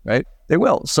Reed, right? They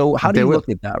will. So how do you look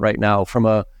at that right now from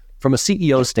a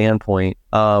CEO standpoint?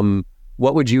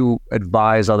 What would you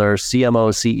advise other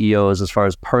CMOs, CEOs as far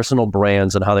as personal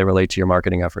brands and how they relate to your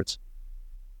marketing efforts?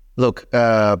 Look,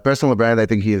 personal brand, I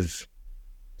think is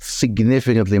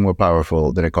significantly more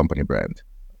powerful than a company brand.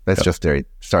 Let's just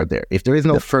start there. If there is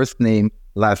no first name,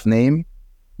 last name,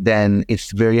 then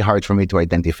it's very hard for me to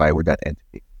identify with that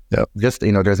entity. Yeah. Just,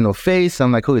 there's no face.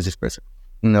 I'm like, who is this person?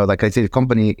 Like I say,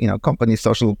 company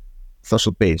social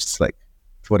page, it's like,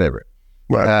 whatever.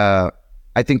 Right.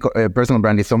 I think a personal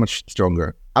brand is so much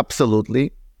stronger.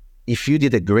 Absolutely. If you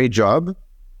did a great job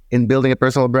in building a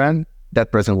personal brand,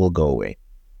 that person will go away.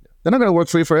 They're not going to work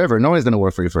for you forever. No one's going to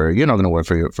work for you forever. You're not going to work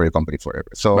for your company forever.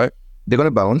 So they're going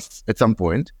to bounce at some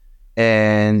point.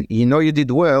 And you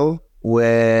did well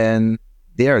when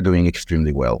they are doing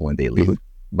extremely well when they leave,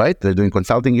 right? They're doing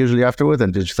consulting usually afterwards,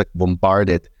 and they're just like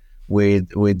bombarded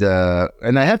with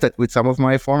and I have that with some of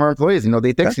my former employees.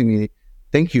 They texting me,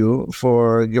 thank you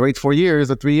for your great 4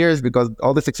 years or 3 years, because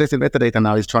all the success in metadata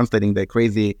now is translating the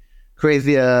crazy,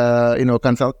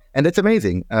 consult. And that's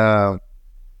amazing.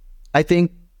 I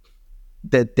think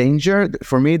the danger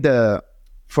for me, the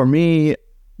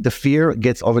fear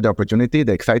gets over the opportunity,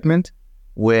 the excitement,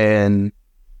 when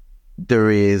there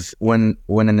is when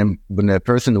a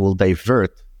person will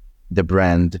divert the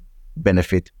brand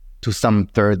benefit to some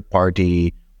third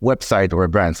party website or a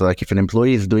brand. So like if an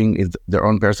employee is doing their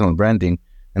own personal branding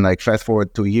and like fast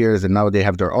forward 2 years and now they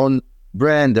have their own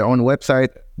brand, their own website,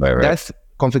 Right. that's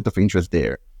conflict of interest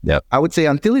there. Yeah. I would say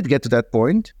until it gets to that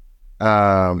point,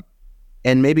 and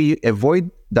maybe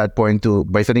avoid that point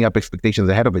by setting up expectations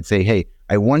ahead of it. Say, hey,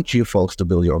 I want you folks to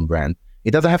build your own brand.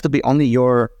 It doesn't have to be only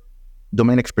your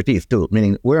domain expertise too,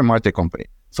 meaning we're a martech company.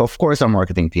 So of course our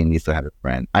marketing team needs to have a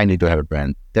brand. I need to have a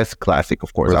brand. That's classic,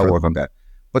 of course. I'll work on that.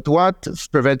 But what's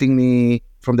preventing me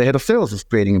from the head of sales is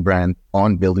creating a brand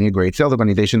on building a great sales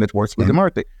organization that works with the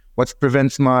market. What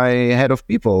prevents my head of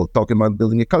people talking about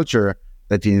building a culture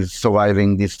that is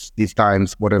surviving these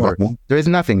times, whatever. There is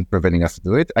nothing preventing us to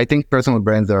do it. I think personal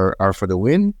brands are for the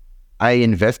win. I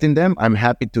invest in them. I'm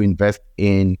happy to invest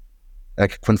in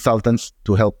like consultants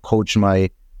to help coach my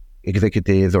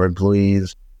executives or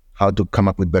employees how to come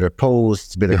up with better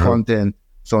posts, better content,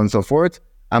 so on and so forth.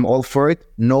 I'm all for it,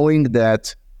 knowing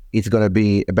that it's going to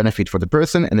be a benefit for the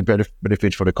person and a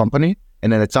benefit for the company.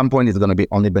 And then at some point, it's going to be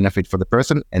only benefit for the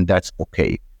person, and that's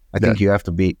okay. I think you have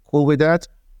to be cool with that.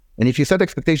 And if you set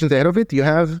expectations ahead of it, you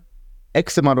have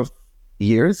X amount of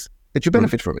years that you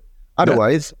benefit from it.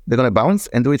 Otherwise, they're going to bounce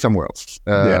and do it somewhere else.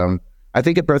 I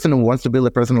think a person who wants to build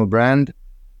a personal brand,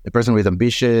 a person who is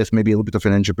ambitious, maybe a little bit of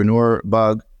an entrepreneur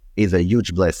bug, is a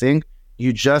huge blessing.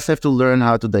 You just have to learn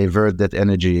how to divert that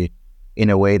energy in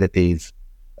a way that is,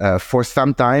 for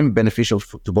some time, beneficial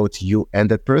to both you and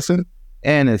that person.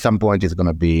 And at some point, it's going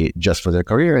to be just for their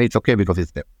career. It's okay because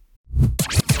it's them.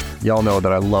 Y'all know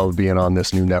that I love being on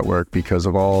this new network because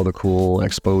of all the cool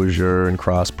exposure and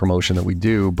cross promotion that we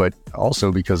do, but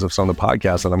also because of some of the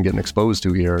podcasts that I'm getting exposed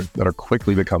to here that are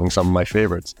quickly becoming some of my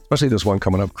favorites, especially this one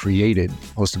coming up, Created,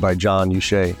 hosted by John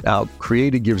Allouche. Now,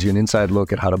 Created gives you an inside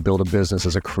look at how to build a business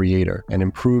as a creator and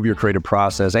improve your creative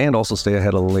process and also stay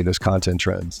ahead of the latest content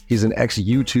trends. He's an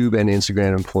ex-YouTube and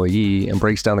Instagram employee and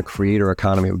breaks down the creator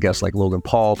economy with guests like Logan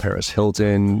Paul, Paris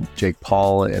Hilton, Jake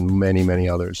Paul, and many, many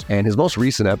others. And his most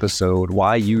recent episode,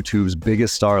 Why YouTube's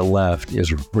Biggest Star Left,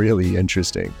 is really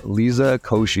interesting. Lisa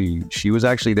Koshy, she was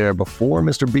actually there before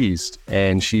Mr. Beast,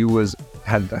 and she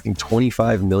had I think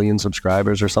 25 million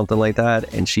subscribers or something like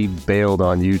that, and she bailed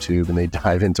on YouTube, and they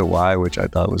dive into why, which I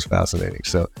thought was fascinating.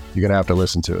 So you're gonna have to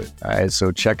listen to it. All right,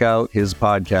 so check out his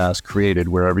podcast, Created,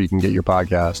 wherever you can get your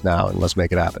podcast now, and let's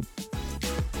make it happen.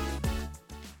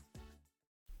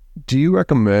 Do you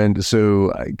recommend,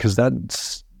 because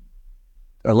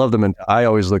I love them, and I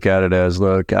always look at it as,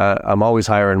 look, I'm always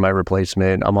hiring my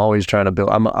replacement. I'm always trying to build.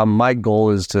 My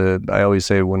goal is I always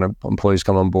say when employees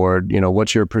come on board,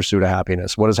 what's your pursuit of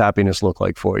happiness? What does happiness look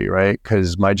like for you, right?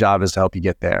 Because my job is to help you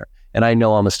get there. And I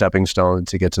know I'm a stepping stone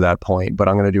to get to that point, but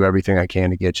I'm going to do everything I can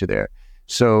to get you there.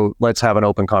 So let's have an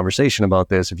open conversation about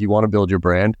this. If you want to build your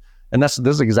brand, and this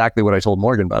is exactly what I told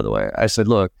Morgan, by the way. I said,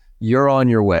 look, you're on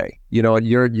your way.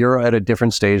 You're at a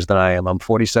different stage than I am. I'm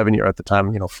 47 at the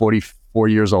time, 44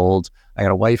 years old. I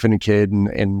got a wife and a kid,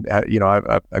 and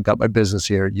I've got my business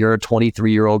here. You're a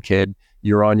 23-year-old kid.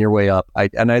 You're on your way up. I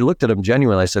looked at him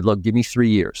genuinely. I said, look, give me 3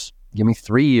 years. Give me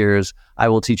 3 years. I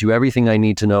will teach you everything I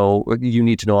need to know. You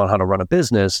need to know on how to run a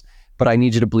business, but I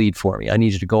need you to bleed for me. I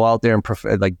need you to go out there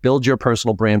and build your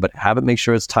personal brand, but have it make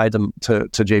sure it's tied to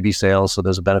JB Sales, so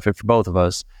there's a benefit for both of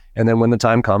us. And then when the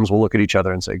time comes, we'll look at each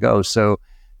other and say, go. So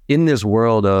in this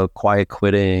world of quiet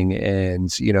quitting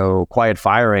and, quiet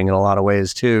firing in a lot of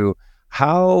ways too,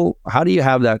 how do you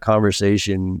have that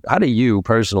conversation? How do you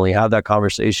personally have that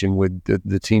conversation with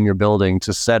the team you're building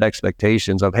to set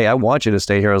expectations of, hey, I want you to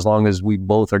stay here as long as we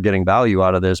both are getting value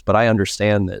out of this, but I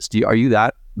understand this. Are you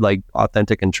that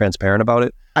authentic and transparent about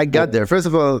it? I got there. First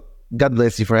of all, God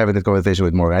bless you for having this conversation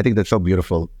with Morgan. I think that's so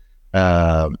beautiful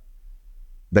that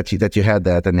you had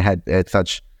that and had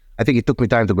such. I think it took me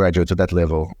time to graduate to that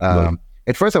level.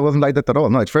 At first, I wasn't like that at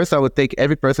all. No, at first, I would take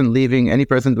every person leaving, any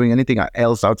person doing anything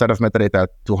else outside of metadata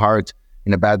to heart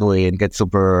in a bad way and get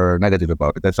super negative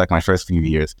about it. That's like my first few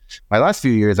years. My last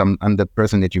few years, I'm the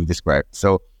person that you've described.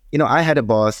 So, I had a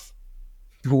boss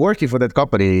who working for that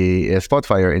company,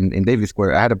 Spotfire in Davis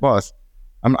Square. I had a boss.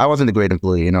 I wasn't a great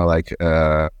employee,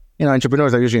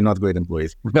 entrepreneurs are usually not great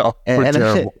employees. No, we're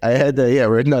terrible. I had,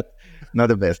 we're not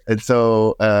the best. And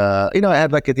so, I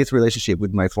had this relationship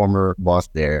with my former boss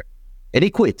there. And he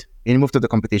quit. And he moved to the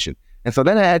competition. And so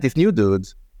then I had this new dude,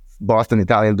 Boston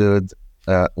Italian dude,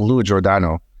 Lou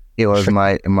Giordano. He was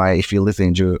my if you're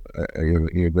listening, Drew,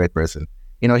 you're a great person.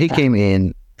 He came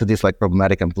in to this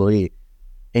problematic employee.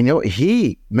 And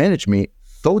he managed me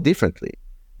so differently.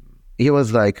 He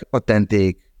was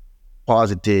authentic,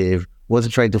 positive,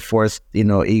 wasn't trying to force,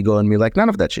 ego on me, like none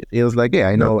of that shit. It was like, yeah,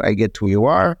 I know, I get who you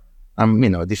are.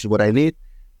 This is what I need.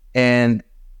 And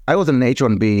I was on an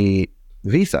H-1B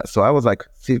visa. So I was like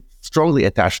strongly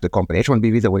attached to the company.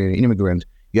 H-1B visa, when you're an immigrant,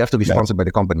 you have to be sponsored by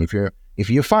the company. If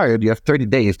you're fired, you have 30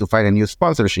 days to find a new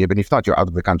sponsorship. And if not, you're out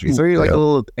of the country. So you're like a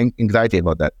little anxiety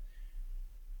about that.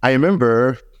 I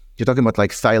remember you're talking about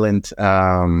like silent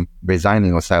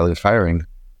resigning or silent firing.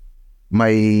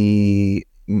 My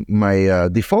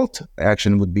default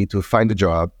action would be to find a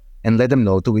job and let them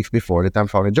know 2 weeks before that I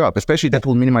found a job. Especially that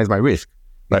will minimize my risk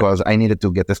because I needed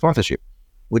to get the sponsorship.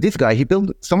 With this guy, he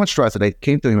built so much trust that I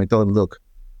came to him and told him, look,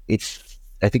 I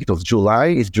think it was July.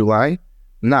 It's July.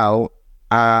 Now,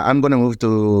 I'm going to move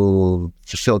to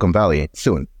Silicon Valley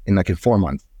soon, in 4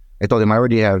 months. I told him I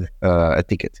already have a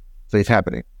ticket. So it's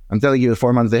happening. I'm telling you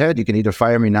 4 months ahead, you can either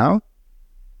fire me now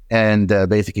and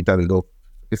basically tell me go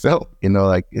yourself.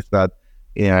 It's not,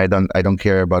 I don't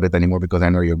care about it anymore because I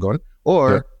know you're gone.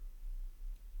 Or,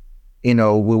 we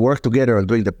work together on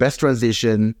doing the best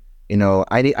transition. I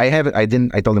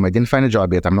told him I didn't find a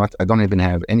job yet. I don't even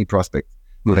have any prospects,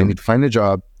 but I need to find a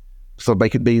job. So we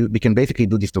can basically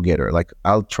do this together. Like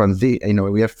I'll transit,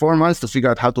 we have 4 months to figure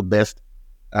out how to best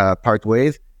part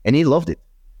ways. And he loved it.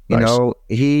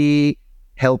 He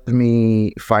helped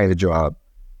me find a job.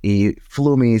 He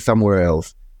flew me somewhere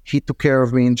else. He took care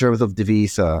of me in terms of the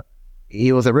visa.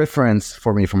 He was a reference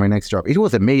for me for my next job. It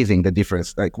was amazing, the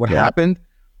difference, like what happened.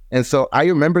 And so I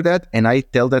remember that, and I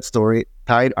tell that story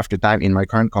time after time in my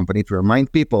current company to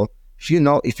remind people,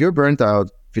 if you're burnt out,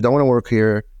 if you don't want to work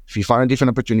here, if you find a different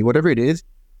opportunity, whatever it is,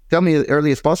 tell me as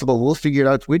early as possible. We'll figure it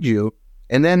out with you.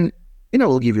 And then,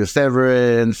 we'll give you a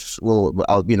severance.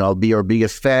 I'll be your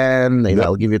biggest fan.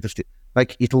 I'll give you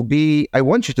I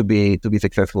want you to be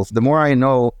successful. So the more I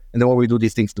know and the more we do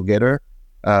these things together,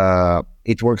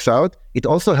 it works out. It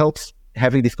also helps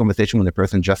having this conversation when the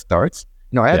person just starts.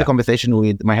 I had a conversation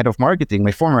with my head of marketing,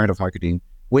 my former head of marketing,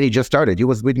 when he just started. He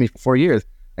was with me for 4 years.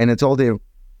 And I told him,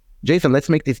 Jason, let's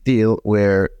make this deal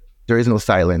where there is no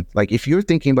silent. Like if you're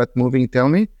thinking about moving, tell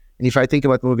me. And if I think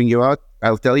about moving you out,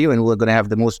 I'll tell you, and we're going to have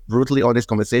the most brutally honest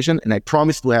conversation. And I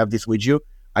promise to have this with you.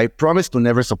 I promise to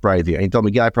never surprise you. And he told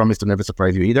me, I promise to never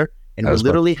surprise you either. And we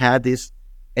literally had this,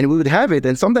 and we would have it.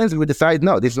 And sometimes we would decide,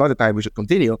 no, this is not the time we should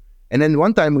continue. And then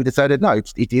one time we decided, no,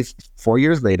 it is 4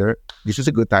 years later. This is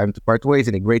a good time to part ways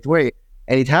in a great way.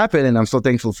 And it happened, and I'm so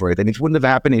thankful for it. And it wouldn't have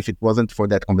happened if it wasn't for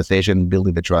that conversation,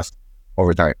 building the trust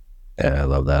over time. Yeah, I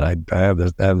love that. I have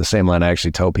the same line I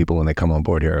actually tell people when they come on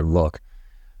board here. Look,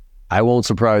 I won't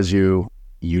surprise you.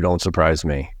 You don't surprise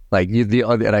me.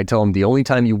 And I tell them the only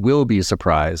time you will be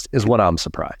surprised is when I'm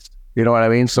surprised. You know what I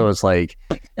mean? So it's like,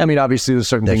 obviously there's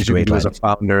certain things you can do as a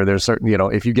founder. There's certain,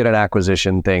 if you get an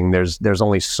acquisition thing, there's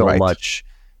only so much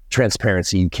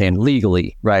transparency you can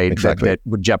legally, right? Exactly. That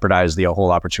would jeopardize the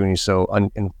whole opportunity. So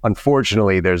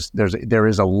unfortunately, there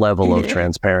is a level of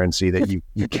transparency that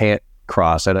you can't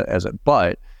cross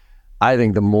but I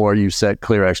think the more you set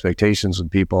clear expectations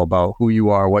with people about who you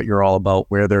are, what you're all about,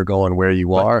 where they're going, where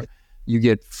you are, you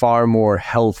get far more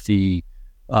healthy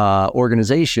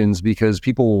organizations because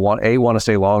people will want to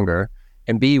stay longer,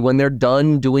 and B, when they're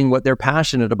done doing what they're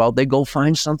passionate about, they go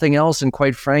find something else. And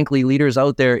quite frankly, leaders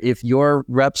out there, if your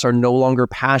reps are no longer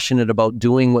passionate about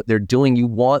doing what they're doing, you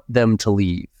want them to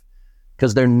leave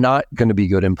because they're not going to be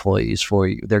good employees for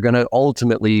you. They're going to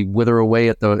ultimately wither away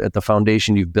at the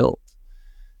foundation you've built.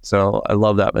 So I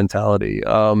love that mentality.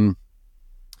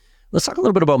 Let's talk a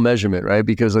little bit about measurement, right?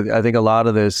 Because I think a lot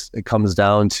of this, it comes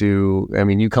down to,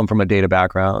 you come from a data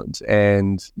background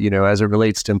and, as it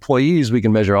relates to employees, we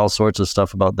can measure all sorts of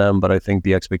stuff about them, but I think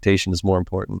the expectation is more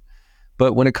important.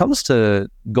 But when it comes to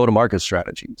go-to-market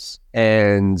strategies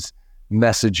and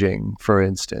messaging, for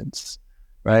instance,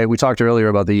 right? We talked earlier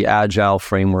about the agile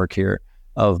framework here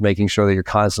of making sure that you're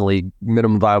constantly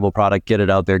minimum viable product, get it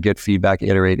out there, get feedback,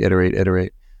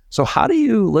 iterate. So how do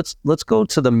you, let's go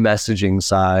to the messaging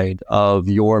side of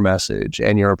your message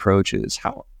and your approaches.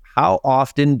 How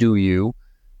often do you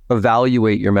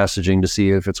evaluate your messaging to see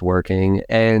if it's working?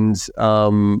 And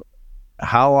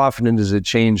how often is it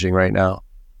changing right now?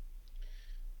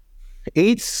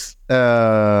 It's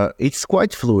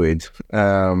quite fluid.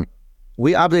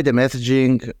 We update the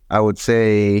messaging, I would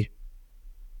say,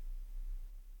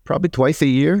 probably twice a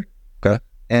year. Okay.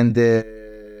 And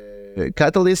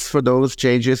catalyst for those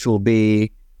changes will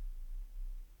be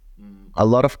a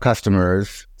lot of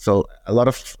customers. So a lot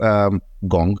of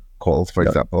gong calls, for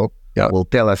example, will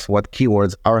tell us what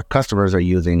keywords our customers are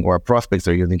using or our prospects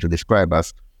are using to describe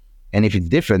us. And if it's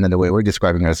different than the way we're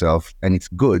describing ourselves and it's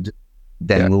good,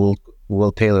 then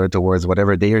we'll tailor towards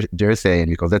whatever they're saying,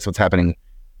 because that's what's happening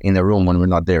in a room when we're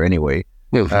not there anyway.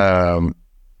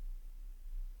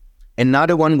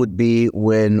 Another one would be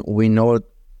when we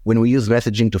use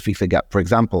messaging to fix a gap. For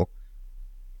example,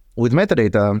 with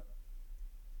metadata,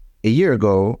 a year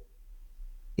ago,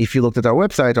 if you looked at our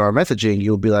website or our messaging,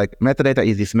 you'll be like, metadata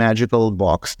is this magical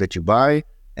box that you buy,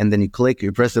 and then you click,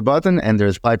 you press the button, and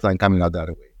there's pipeline coming out the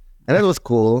other way. And that was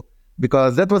cool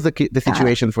because that was the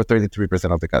situation for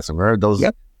 33% of the customer. Those,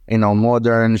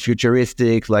 modern,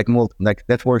 futuristic, like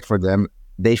that worked for them.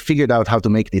 They figured out how to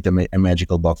make it a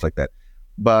magical box like that.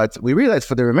 But we realized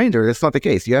for the remainder, that's not the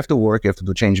case. You have to work, you have to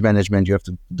do change management, you have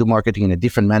to do marketing in a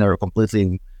different manner,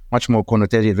 completely much more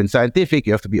connotative and scientific.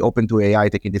 You have to be open to AI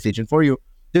taking decision for you.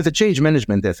 There's a change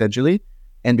management essentially.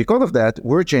 And because of that,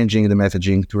 we're changing the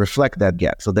messaging to reflect that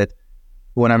gap so that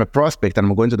when I'm a prospect and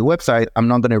I'm going to the website, I'm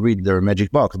not going to read their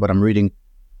magic box, but I'm reading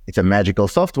it's a magical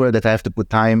software that I have to put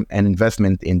time and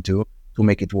investment into to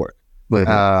make it work.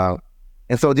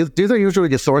 And so these are usually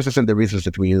the sources and the resources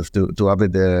that we use to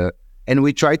update and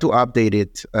we try to update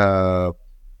it.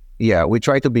 We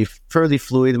try to be fairly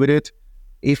fluid with it.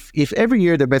 If every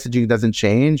year the messaging doesn't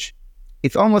change,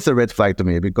 it's almost a red flag to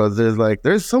me because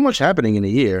there's so much happening in a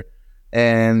year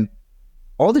and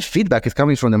all the feedback is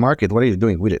coming from the market. What are you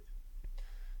doing with it?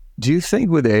 Do you think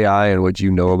with AI and what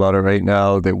you know about it right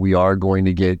now that we are going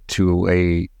to get to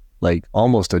a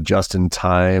almost a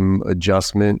just-in-time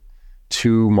adjustment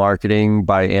to marketing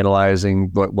by analyzing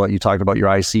what you talked about, your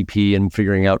ICP, and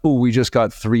figuring out, we just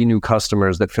got 3 new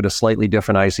customers that fit a slightly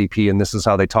different ICP, and this is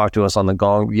how they talk to us on the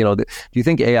gong. Do you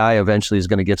think AI eventually is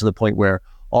going to get to the point where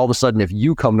all of a sudden, if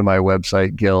you come to my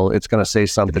website, Gil, it's going to say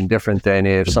something different than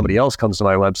if somebody else comes to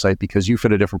my website because you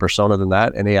fit a different persona than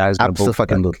that, and AI is going to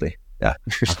Absolutely. Yeah.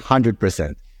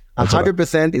 100%.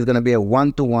 100% is going to be a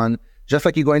one-to-one. Just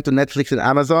like you go into Netflix and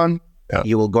Amazon,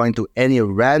 you will go into any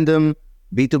random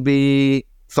B2B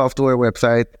software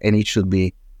website, and it should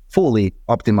be fully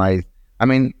optimized. I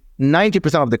mean,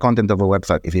 90% of the content of a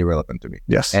website is irrelevant to me.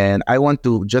 Yes. And I want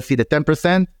to just see the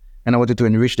 10%, and I wanted to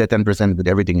enrich that 10% with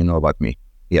everything you know about me.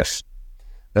 Yes.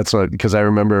 That's what, because I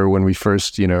remember when we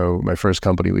first, my first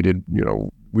company, we did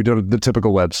the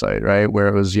typical website, right? Where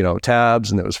it was,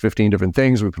 tabs and there was 15 different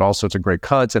things. We put all sorts of great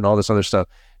cuts and all this other stuff.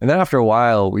 And then after a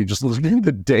while, we just looked at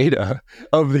the data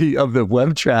of the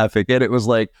web traffic, and it was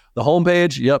like the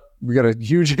homepage. Yep, we got a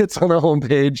huge hits on the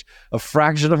homepage. A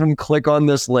fraction of them click on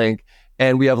this link,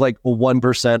 and we have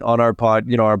 1% on our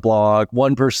our blog,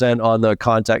 1% on the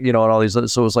contact, and all these.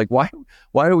 So it's like, why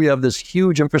do we have this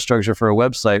huge infrastructure for a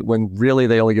website when really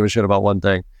they only give a shit about one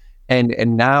thing?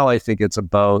 And now I think it's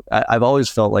about, I've always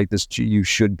felt like this, you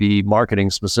should be, marketing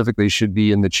specifically should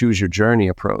be in the choose your journey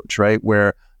approach, right?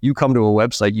 Where you come to a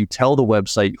website, you tell the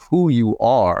website who you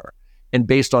are, and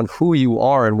based on who you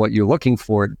are and what you're looking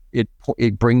for,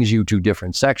 it brings you to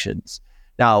different sections.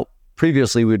 Now,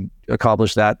 previously we'd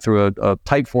accomplish that through a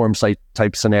Typeform site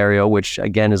type scenario, which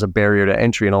again is a barrier to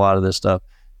entry in a lot of this stuff.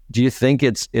 Do you think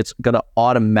it's going to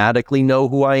automatically know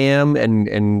who I am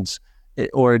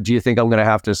or do you think I'm going to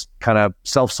have to kind of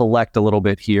self-select a little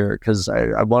bit here? Because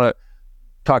I want to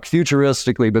talk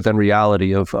futuristically, but then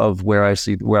reality of where I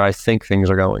think things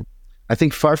are going. I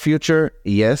think far future,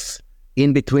 yes.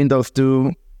 In between those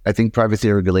two, I think privacy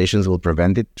regulations will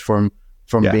prevent it from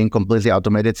being completely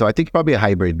automated. So I think probably a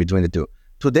hybrid between the two.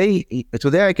 Today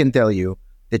I can tell you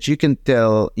that you can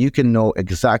know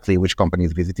exactly which company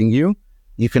is visiting you.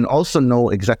 You can also know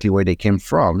exactly where they came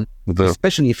from,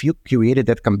 especially if you created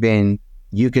that campaign.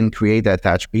 You can create that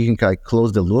attachment. You can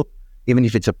close the loop. Even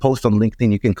if it's a post on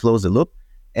LinkedIn, you can close the loop.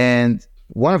 And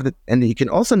you can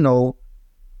also know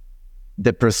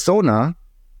the persona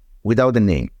without the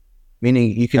name,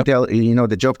 meaning you can tell,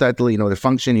 the job title, the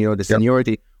function, the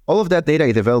seniority. All of that data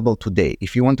is available today.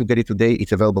 If you want to get it today,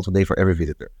 it's available today for every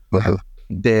visitor.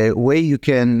 The way you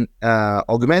can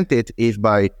augment it is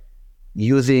by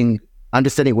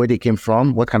understanding where they came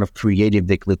from, what kind of creative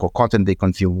they click or content they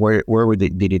consume, where they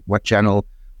did it, what channel,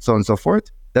 so on and so forth.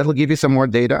 That will give you some more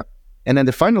data. And then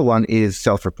the final one is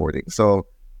self-reporting. So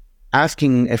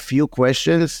asking a few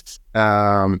questions,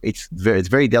 it's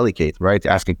very delicate, right?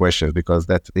 Asking questions, because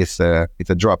it's a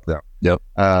drop down. Yep.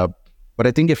 But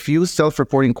I think a few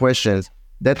self-reporting questions,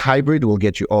 that hybrid will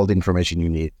get you all the information you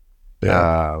need.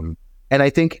 Yeah. And I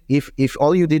think if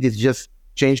all you did is just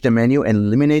change the menu and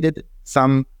eliminated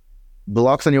some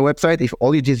blocks on your website, if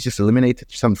all you did is just eliminate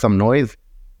some noise,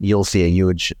 you'll see a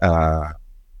huge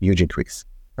increase.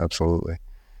 Absolutely.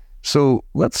 So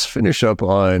let's finish up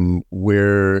on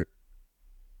two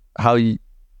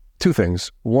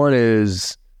things. One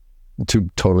is two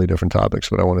totally different topics,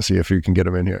 but I want to see if you can get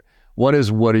them in here. One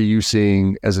is, what are you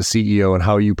seeing as a CEO, and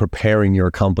how are you preparing your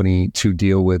company to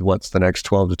deal with what's the next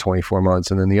 12 to 24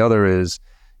 months? And then the other is,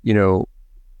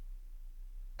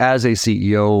 as a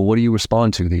CEO, what do you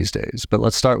respond to these days? But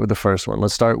let's start with the first one.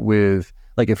 Let's start with,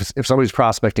 like, if somebody's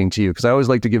prospecting to you, because I always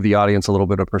like to give the audience a little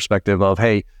bit of perspective of,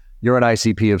 hey, you're an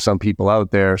ICP of some people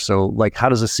out there. So, like, how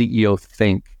does a CEO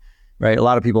think? Right? A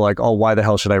lot of people are like, oh, why the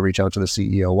hell should I reach out to the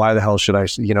CEO? Why the hell should I,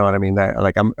 you know what I mean?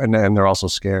 And they're also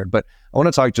scared. But I want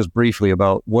to talk just briefly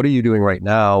about, what are you doing right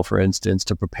now, for instance,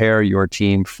 to prepare your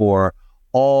team for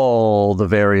all the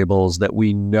variables that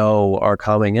we know are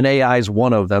coming? And AI is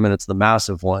one of them, and it's the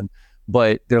massive one.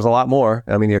 But there's a lot more.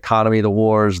 I mean, the economy, the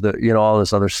wars, all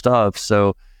this other stuff.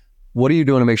 So what are you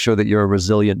doing to make sure that you're a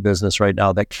resilient business right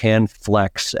now that can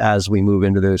flex as we move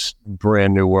into this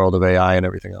brand new world of AI and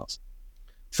everything else?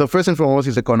 So first and foremost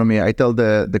is economy. I tell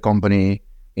the company,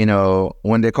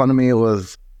 when the economy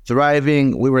was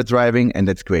thriving, we were thriving, and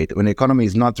that's great. When the economy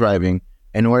is not thriving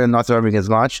and we're not thriving as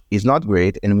much, is not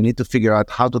great, and we need to figure out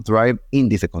how to thrive in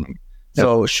this economy. Yep.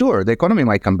 So sure, the economy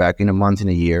might come back in a month, in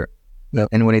a year, yep.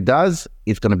 And when it does,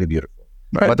 it's going to be beautiful.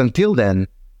 Right. But until then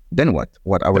what?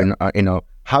 What are we?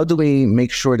 How do we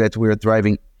make sure that we're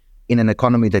thriving in an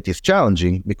economy that is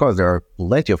challenging? Because there are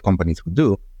plenty of companies who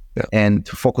do. Yeah. And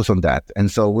to focus on that.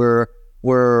 And so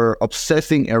we're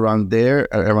obsessing around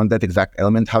that exact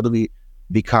element. How do we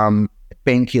become a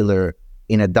painkiller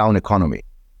in a down economy?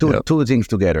 Two things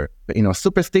together,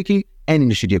 super sticky and in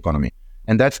the shitty economy.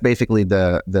 And that's basically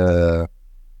the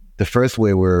first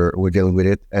way we're dealing with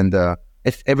it. And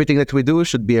everything that we do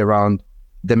should be around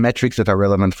the metrics that are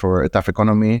relevant for a tough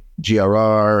economy: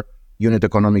 GRR, unit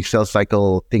economics, sales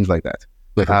cycle, things like that.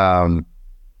 Okay.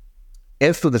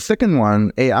 As to the second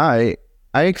one, AI,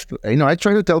 I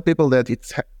try to tell people that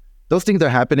those things are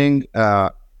happening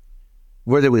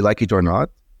whether we like it or not,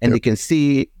 and you can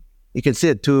see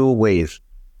it two ways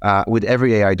with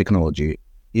every AI technology.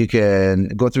 You can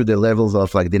go through the levels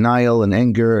of like denial and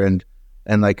anger and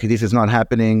like, this is not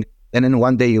happening, and then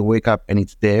one day you wake up and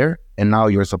it's there, and now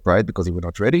you're surprised because you were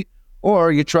not ready.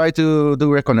 Or you try to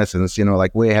do reconnaissance,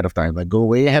 like way ahead of time, like go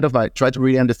way ahead of time, try to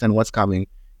really understand what's coming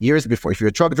years before. If you're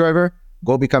a truck driver,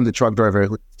 go become the truck driver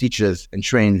who teaches and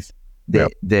trains the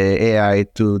AI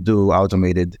to do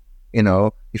automated.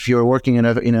 If you're working in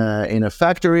a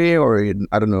factory or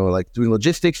like doing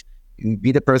logistics,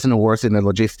 be the person who works in a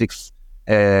logistics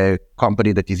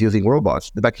company that is using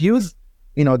robots. Like the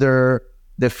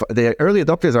early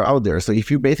adopters are out there. So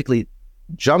if you basically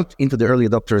jumped into the early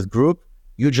adopters group,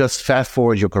 you just fast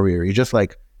forward your career. You just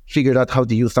like figured out how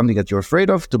to use something that you're afraid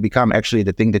of to become actually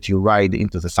the thing that you ride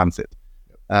into the sunset.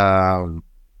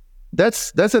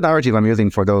 That's the narrative I'm using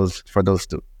for those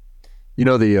two.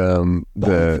 The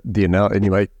and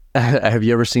you might have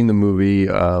you ever seen the movie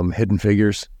Hidden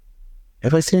Figures?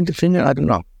 Have I seen the film? I don't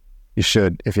know. You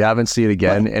should. If you haven't, see it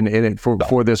again, and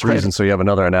for this reason, so you have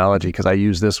another analogy, because I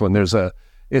use this one.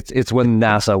 It's when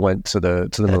NASA went to the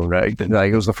moon, right?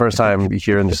 Like, it was the first time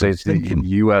here in the States, the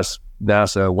U.S.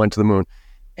 NASA went to the moon.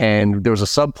 And there was a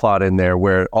subplot in there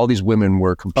where all these women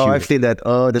were computers. Oh, I've seen that.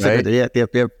 Oh, that's right?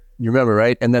 Yep. You remember,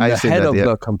 right? And then the head of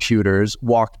the computers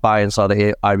walked by and saw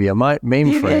the IBM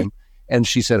mainframe, and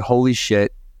she said, holy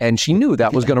shit. And she knew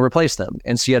that was going to replace them.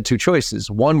 And she had two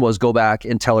choices. One was go back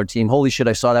and tell her team, holy shit,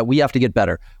 I saw that. We have to get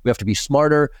better. We have to be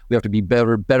smarter. We have to be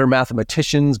better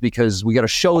mathematicians, because we got to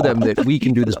show them that we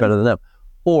can do this better than them.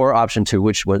 Or option two,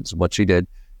 which was what she did.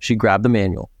 She grabbed the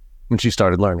manual and she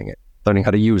started learning it. Learning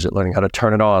how to use it, learning how to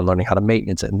turn it on, learning how to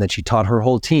maintenance it. And then she taught her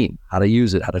whole team how to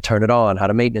use it, how to turn it on, how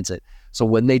to maintenance it. So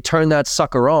when they turned that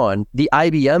sucker on, the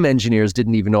IBM engineers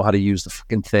didn't even know how to use the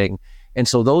fucking thing. And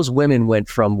so those women went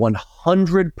from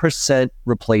 100%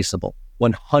 replaceable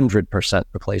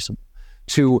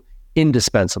to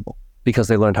indispensable, because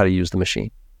they learned how to use the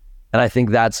machine. And I think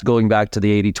that's going back to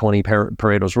the 80-20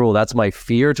 Pareto's rule. That's my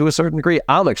fear to a certain degree.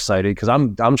 I'm excited because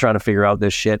I'm trying to figure out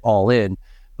this shit all in.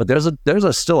 But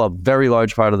there's still a very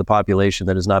large part of the population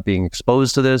that is not being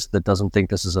exposed to this, that doesn't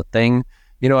think this is a thing.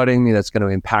 You know what I mean? That's going to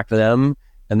impact them.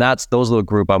 And those are the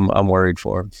group I'm worried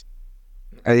for.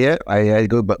 I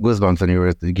go goosebumps when you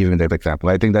were giving that example.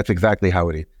 I think that's exactly how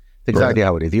it is. It's exactly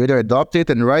how it is. You either adopt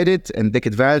it and ride it and take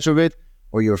advantage of it,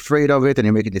 or you're afraid of it and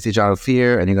you make a decision out of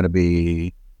fear, and you're going to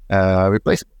be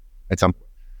replaceable at some point.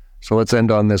 So let's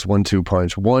end on this 1-2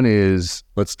 punch. One is,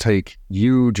 let's take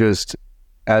you just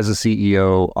as a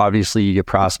CEO. Obviously, you get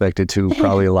prospected to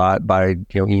probably a lot by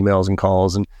emails and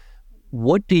calls. And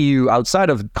what do you, outside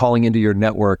of calling into your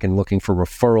network and looking for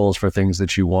referrals for things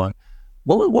that you want,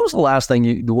 what was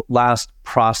the last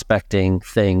prospecting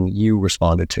thing you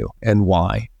responded to, and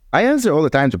why? I answer all the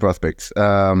time to prospects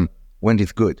when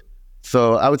it's good.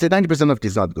 So I would say 90% of it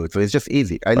is not good. So it's just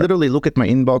easy. I literally look at my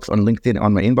inbox on LinkedIn,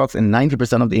 on my inbox, and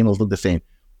 90% of the emails look the same.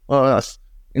 Well,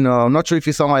 I'm not sure if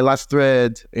you saw my last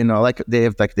thread, like they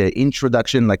have like the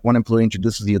introduction, like one employee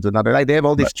introduces you to another. Like they have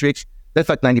all these tricks. That's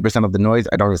like 90% of the noise.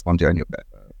 I don't respond to any of that.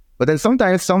 But then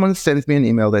sometimes someone sends me an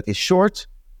email that is short,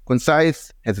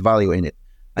 concise, has value in it.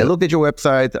 I looked at your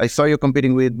website. I saw you're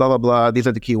competing with blah, blah, blah. These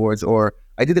are the keywords. Or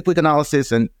I did a quick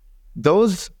analysis, and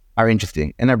those are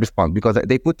interesting. And I respond because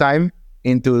they put time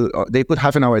into, they put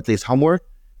half an hour at least homework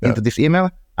into this email.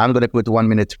 I'm going to put 1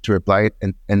 minute to reply it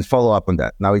and follow up on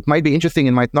that. Now, it might be interesting,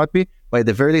 it might not be, but at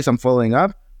the very least, I'm following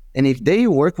up. And if they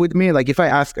work with me, like if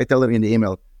I tell them in the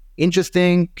email,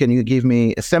 interesting, can you give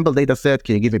me a sample data set?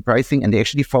 Can you give me pricing? And they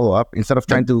actually follow up instead of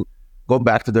trying to go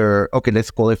back to their, okay, let's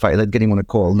qualify, let's get him on a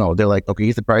call. No, they're like, okay,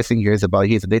 here's the pricing, here's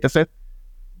the data set.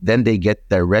 Then they get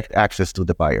direct access to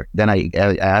the buyer. Then I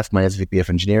ask my SVP of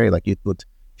engineering, like, you put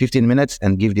 15 minutes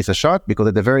and give this a shot, because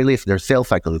at the very least, their sales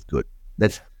cycle is good.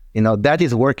 That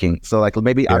is working. So like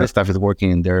maybe other stuff is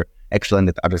working and they're excellent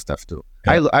at other stuff too.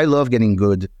 Yeah. I love getting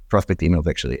good prospect emails,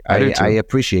 actually. I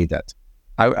appreciate that.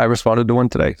 I responded to one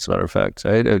today, as a matter of fact.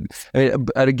 And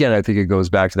again, I think it goes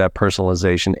back to that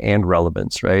personalization and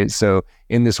relevance, right? So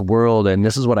in this world, and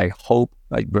this is what I hope,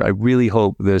 I really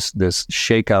hope this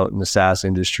shakeout in the SaaS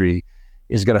industry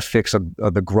is going to fix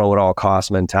the grow at all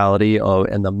cost mentality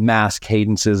and the mass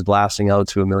cadences blasting out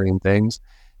to a million things.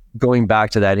 Going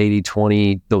back to that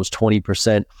 80-20, those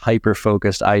 20%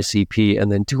 hyper-focused ICP, and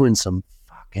then doing some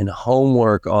fucking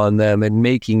homework on them and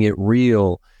making it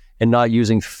real, and not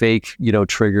using fake,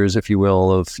 triggers, if you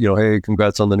will, of, hey,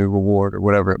 congrats on the new reward or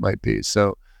whatever it might be.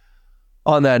 So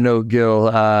on that note, Gil,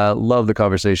 love the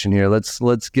conversation here. Let's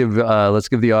give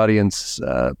the audience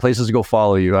places to go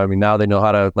follow you. I mean, now they know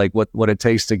how to, like, what it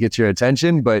takes to get your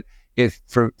attention, but if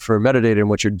for Metadata and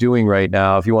what you're doing right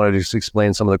now, if you want to just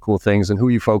explain some of the cool things and who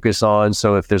you focus on.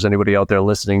 So if there's anybody out there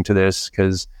listening to this,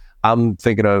 because I'm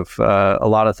thinking of a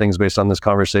lot of things based on this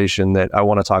conversation that I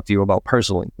want to talk to you about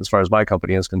personally, as far as my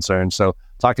company is concerned. So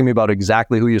talk to me about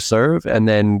exactly who you serve, and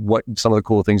then what some of the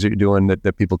cool things that you're doing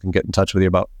that people can get in touch with you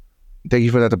about. Thank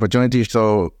you for that opportunity.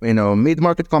 So,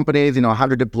 mid-market companies,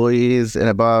 100 employees and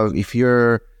above,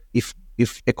 if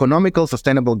economical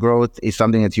sustainable growth is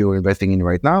something that you're investing in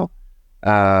right now,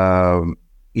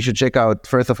 you should check out,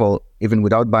 first of all, even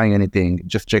without buying anything,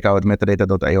 just check out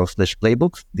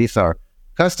metadata.io/playbooks. These are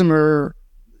customer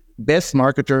best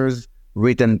marketers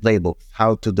written playbooks,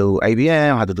 how to do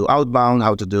IBM, how to do outbound,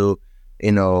 how to do,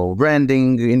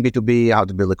 branding in B2B, how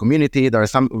to build a community. There are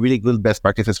some really good best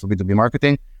practices for B2B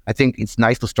marketing. I think it's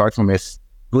nice to start from a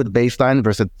good baseline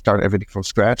versus start everything from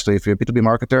scratch. So if you're a B2B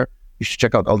marketer, you should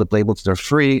check out all the playbooks. They're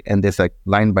free, and there's like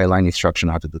line by line instruction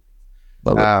how to do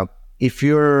it. If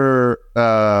you're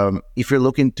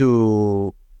looking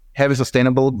to have a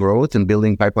sustainable growth and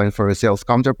building pipeline for a sales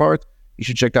counterpart, you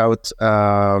should check out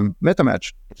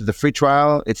MetaMatch. It's a free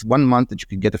trial. It's 1 month that you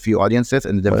can get a few audiences,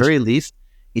 and at the very least,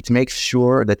 it makes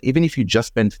sure that even if you just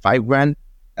spend $5,000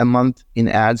 a month in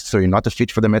ads, so you're not a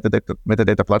fit for the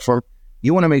metadata platform,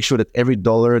 you want to make sure that every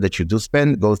dollar that you do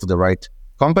spend goes to the right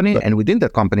company, and within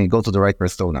that company, goes to the right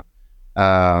persona.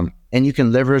 And you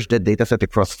can leverage that data set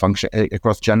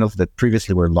across channels that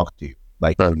previously were locked to you.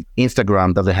 Like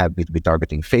Instagram doesn't have B2B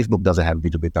targeting. Facebook doesn't have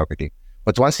B2B targeting.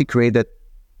 But once you create that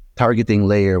targeting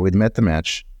layer with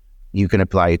MetaMatch, you can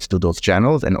apply it to those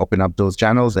channels and open up those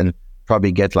channels and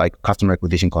probably get like customer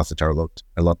acquisition costs that are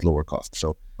a lot lower cost.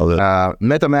 So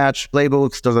MetaMatch,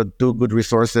 playbooks, those are two good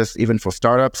resources, even for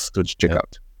startups, to check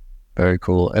out. Very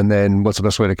cool. And then what's the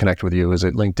best way to connect with you? Is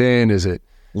it LinkedIn? Is it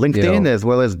LinkedIn, as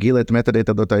well as Gil at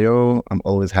metadata.io. I'm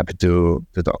always happy to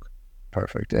talk.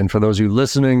 Perfect. And for those of you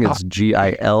listening, it's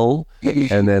Gil,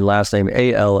 and then last name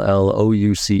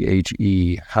Allouche.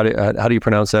 How do you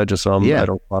pronounce that? Just so I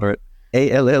don't clutter it.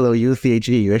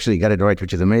 Allouche. You actually got it right,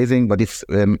 which is amazing. But it's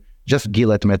just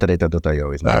Gil at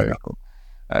metadata.io is my cool.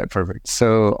 All right, perfect.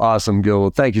 So awesome, Gil.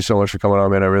 Thank you so much for coming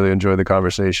on, man. I really enjoyed the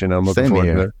conversation. I'm looking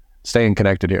forward to staying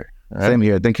connected here. Right? Same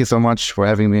here. Thank you so much for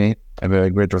having me. Have a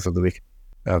great rest of the week.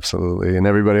 Absolutely. And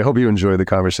everybody, I hope you enjoyed the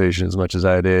conversation as much as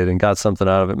I did and got something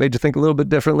out of it, made you think a little bit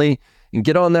differently, and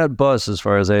get on that bus as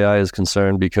far as AI is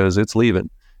concerned, because it's leaving.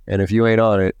 And if you ain't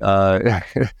on it,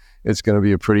 it's going to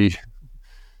be a pretty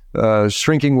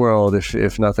shrinking world,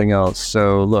 if nothing else.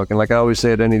 So look, and like I always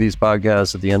say at any of these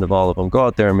podcasts, at the end of all of them, go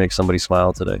out there and make somebody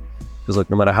smile today. Because look,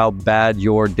 no matter how bad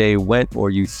your day went or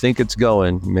you think it's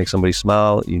going, you make somebody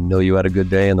smile, you know you had a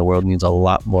good day, and the world needs a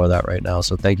lot more of that right now.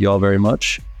 So thank you all very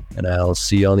much. And I'll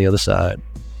see you on the other side.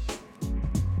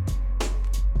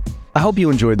 I hope you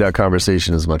enjoyed that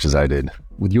conversation as much as I did.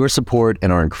 With your support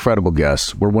and our incredible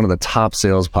guests, we're one of the top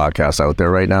sales podcasts out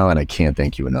there right now, and I can't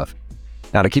thank you enough.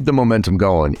 Now, to keep the momentum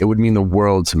going, it would mean the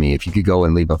world to me if you could go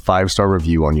and leave a 5-star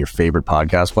review on your favorite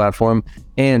podcast platform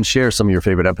and share some of your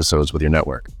favorite episodes with your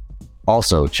network.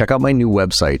 Also, check out my new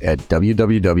website at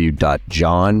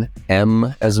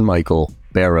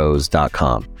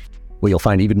www.johnm.barrows.com, where you'll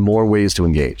find even more ways to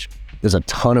engage. There's a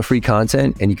ton of free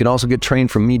content, and you can also get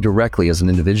trained from me directly as an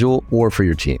individual or for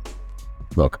your team.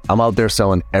 Look, I'm out there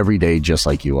selling every day just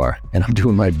like you are, and I'm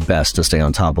doing my best to stay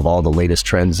on top of all the latest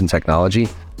trends in technology.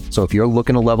 So if you're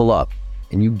looking to level up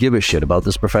and you give a shit about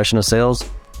this profession of sales,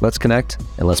 let's connect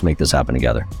and let's make this happen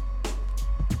together.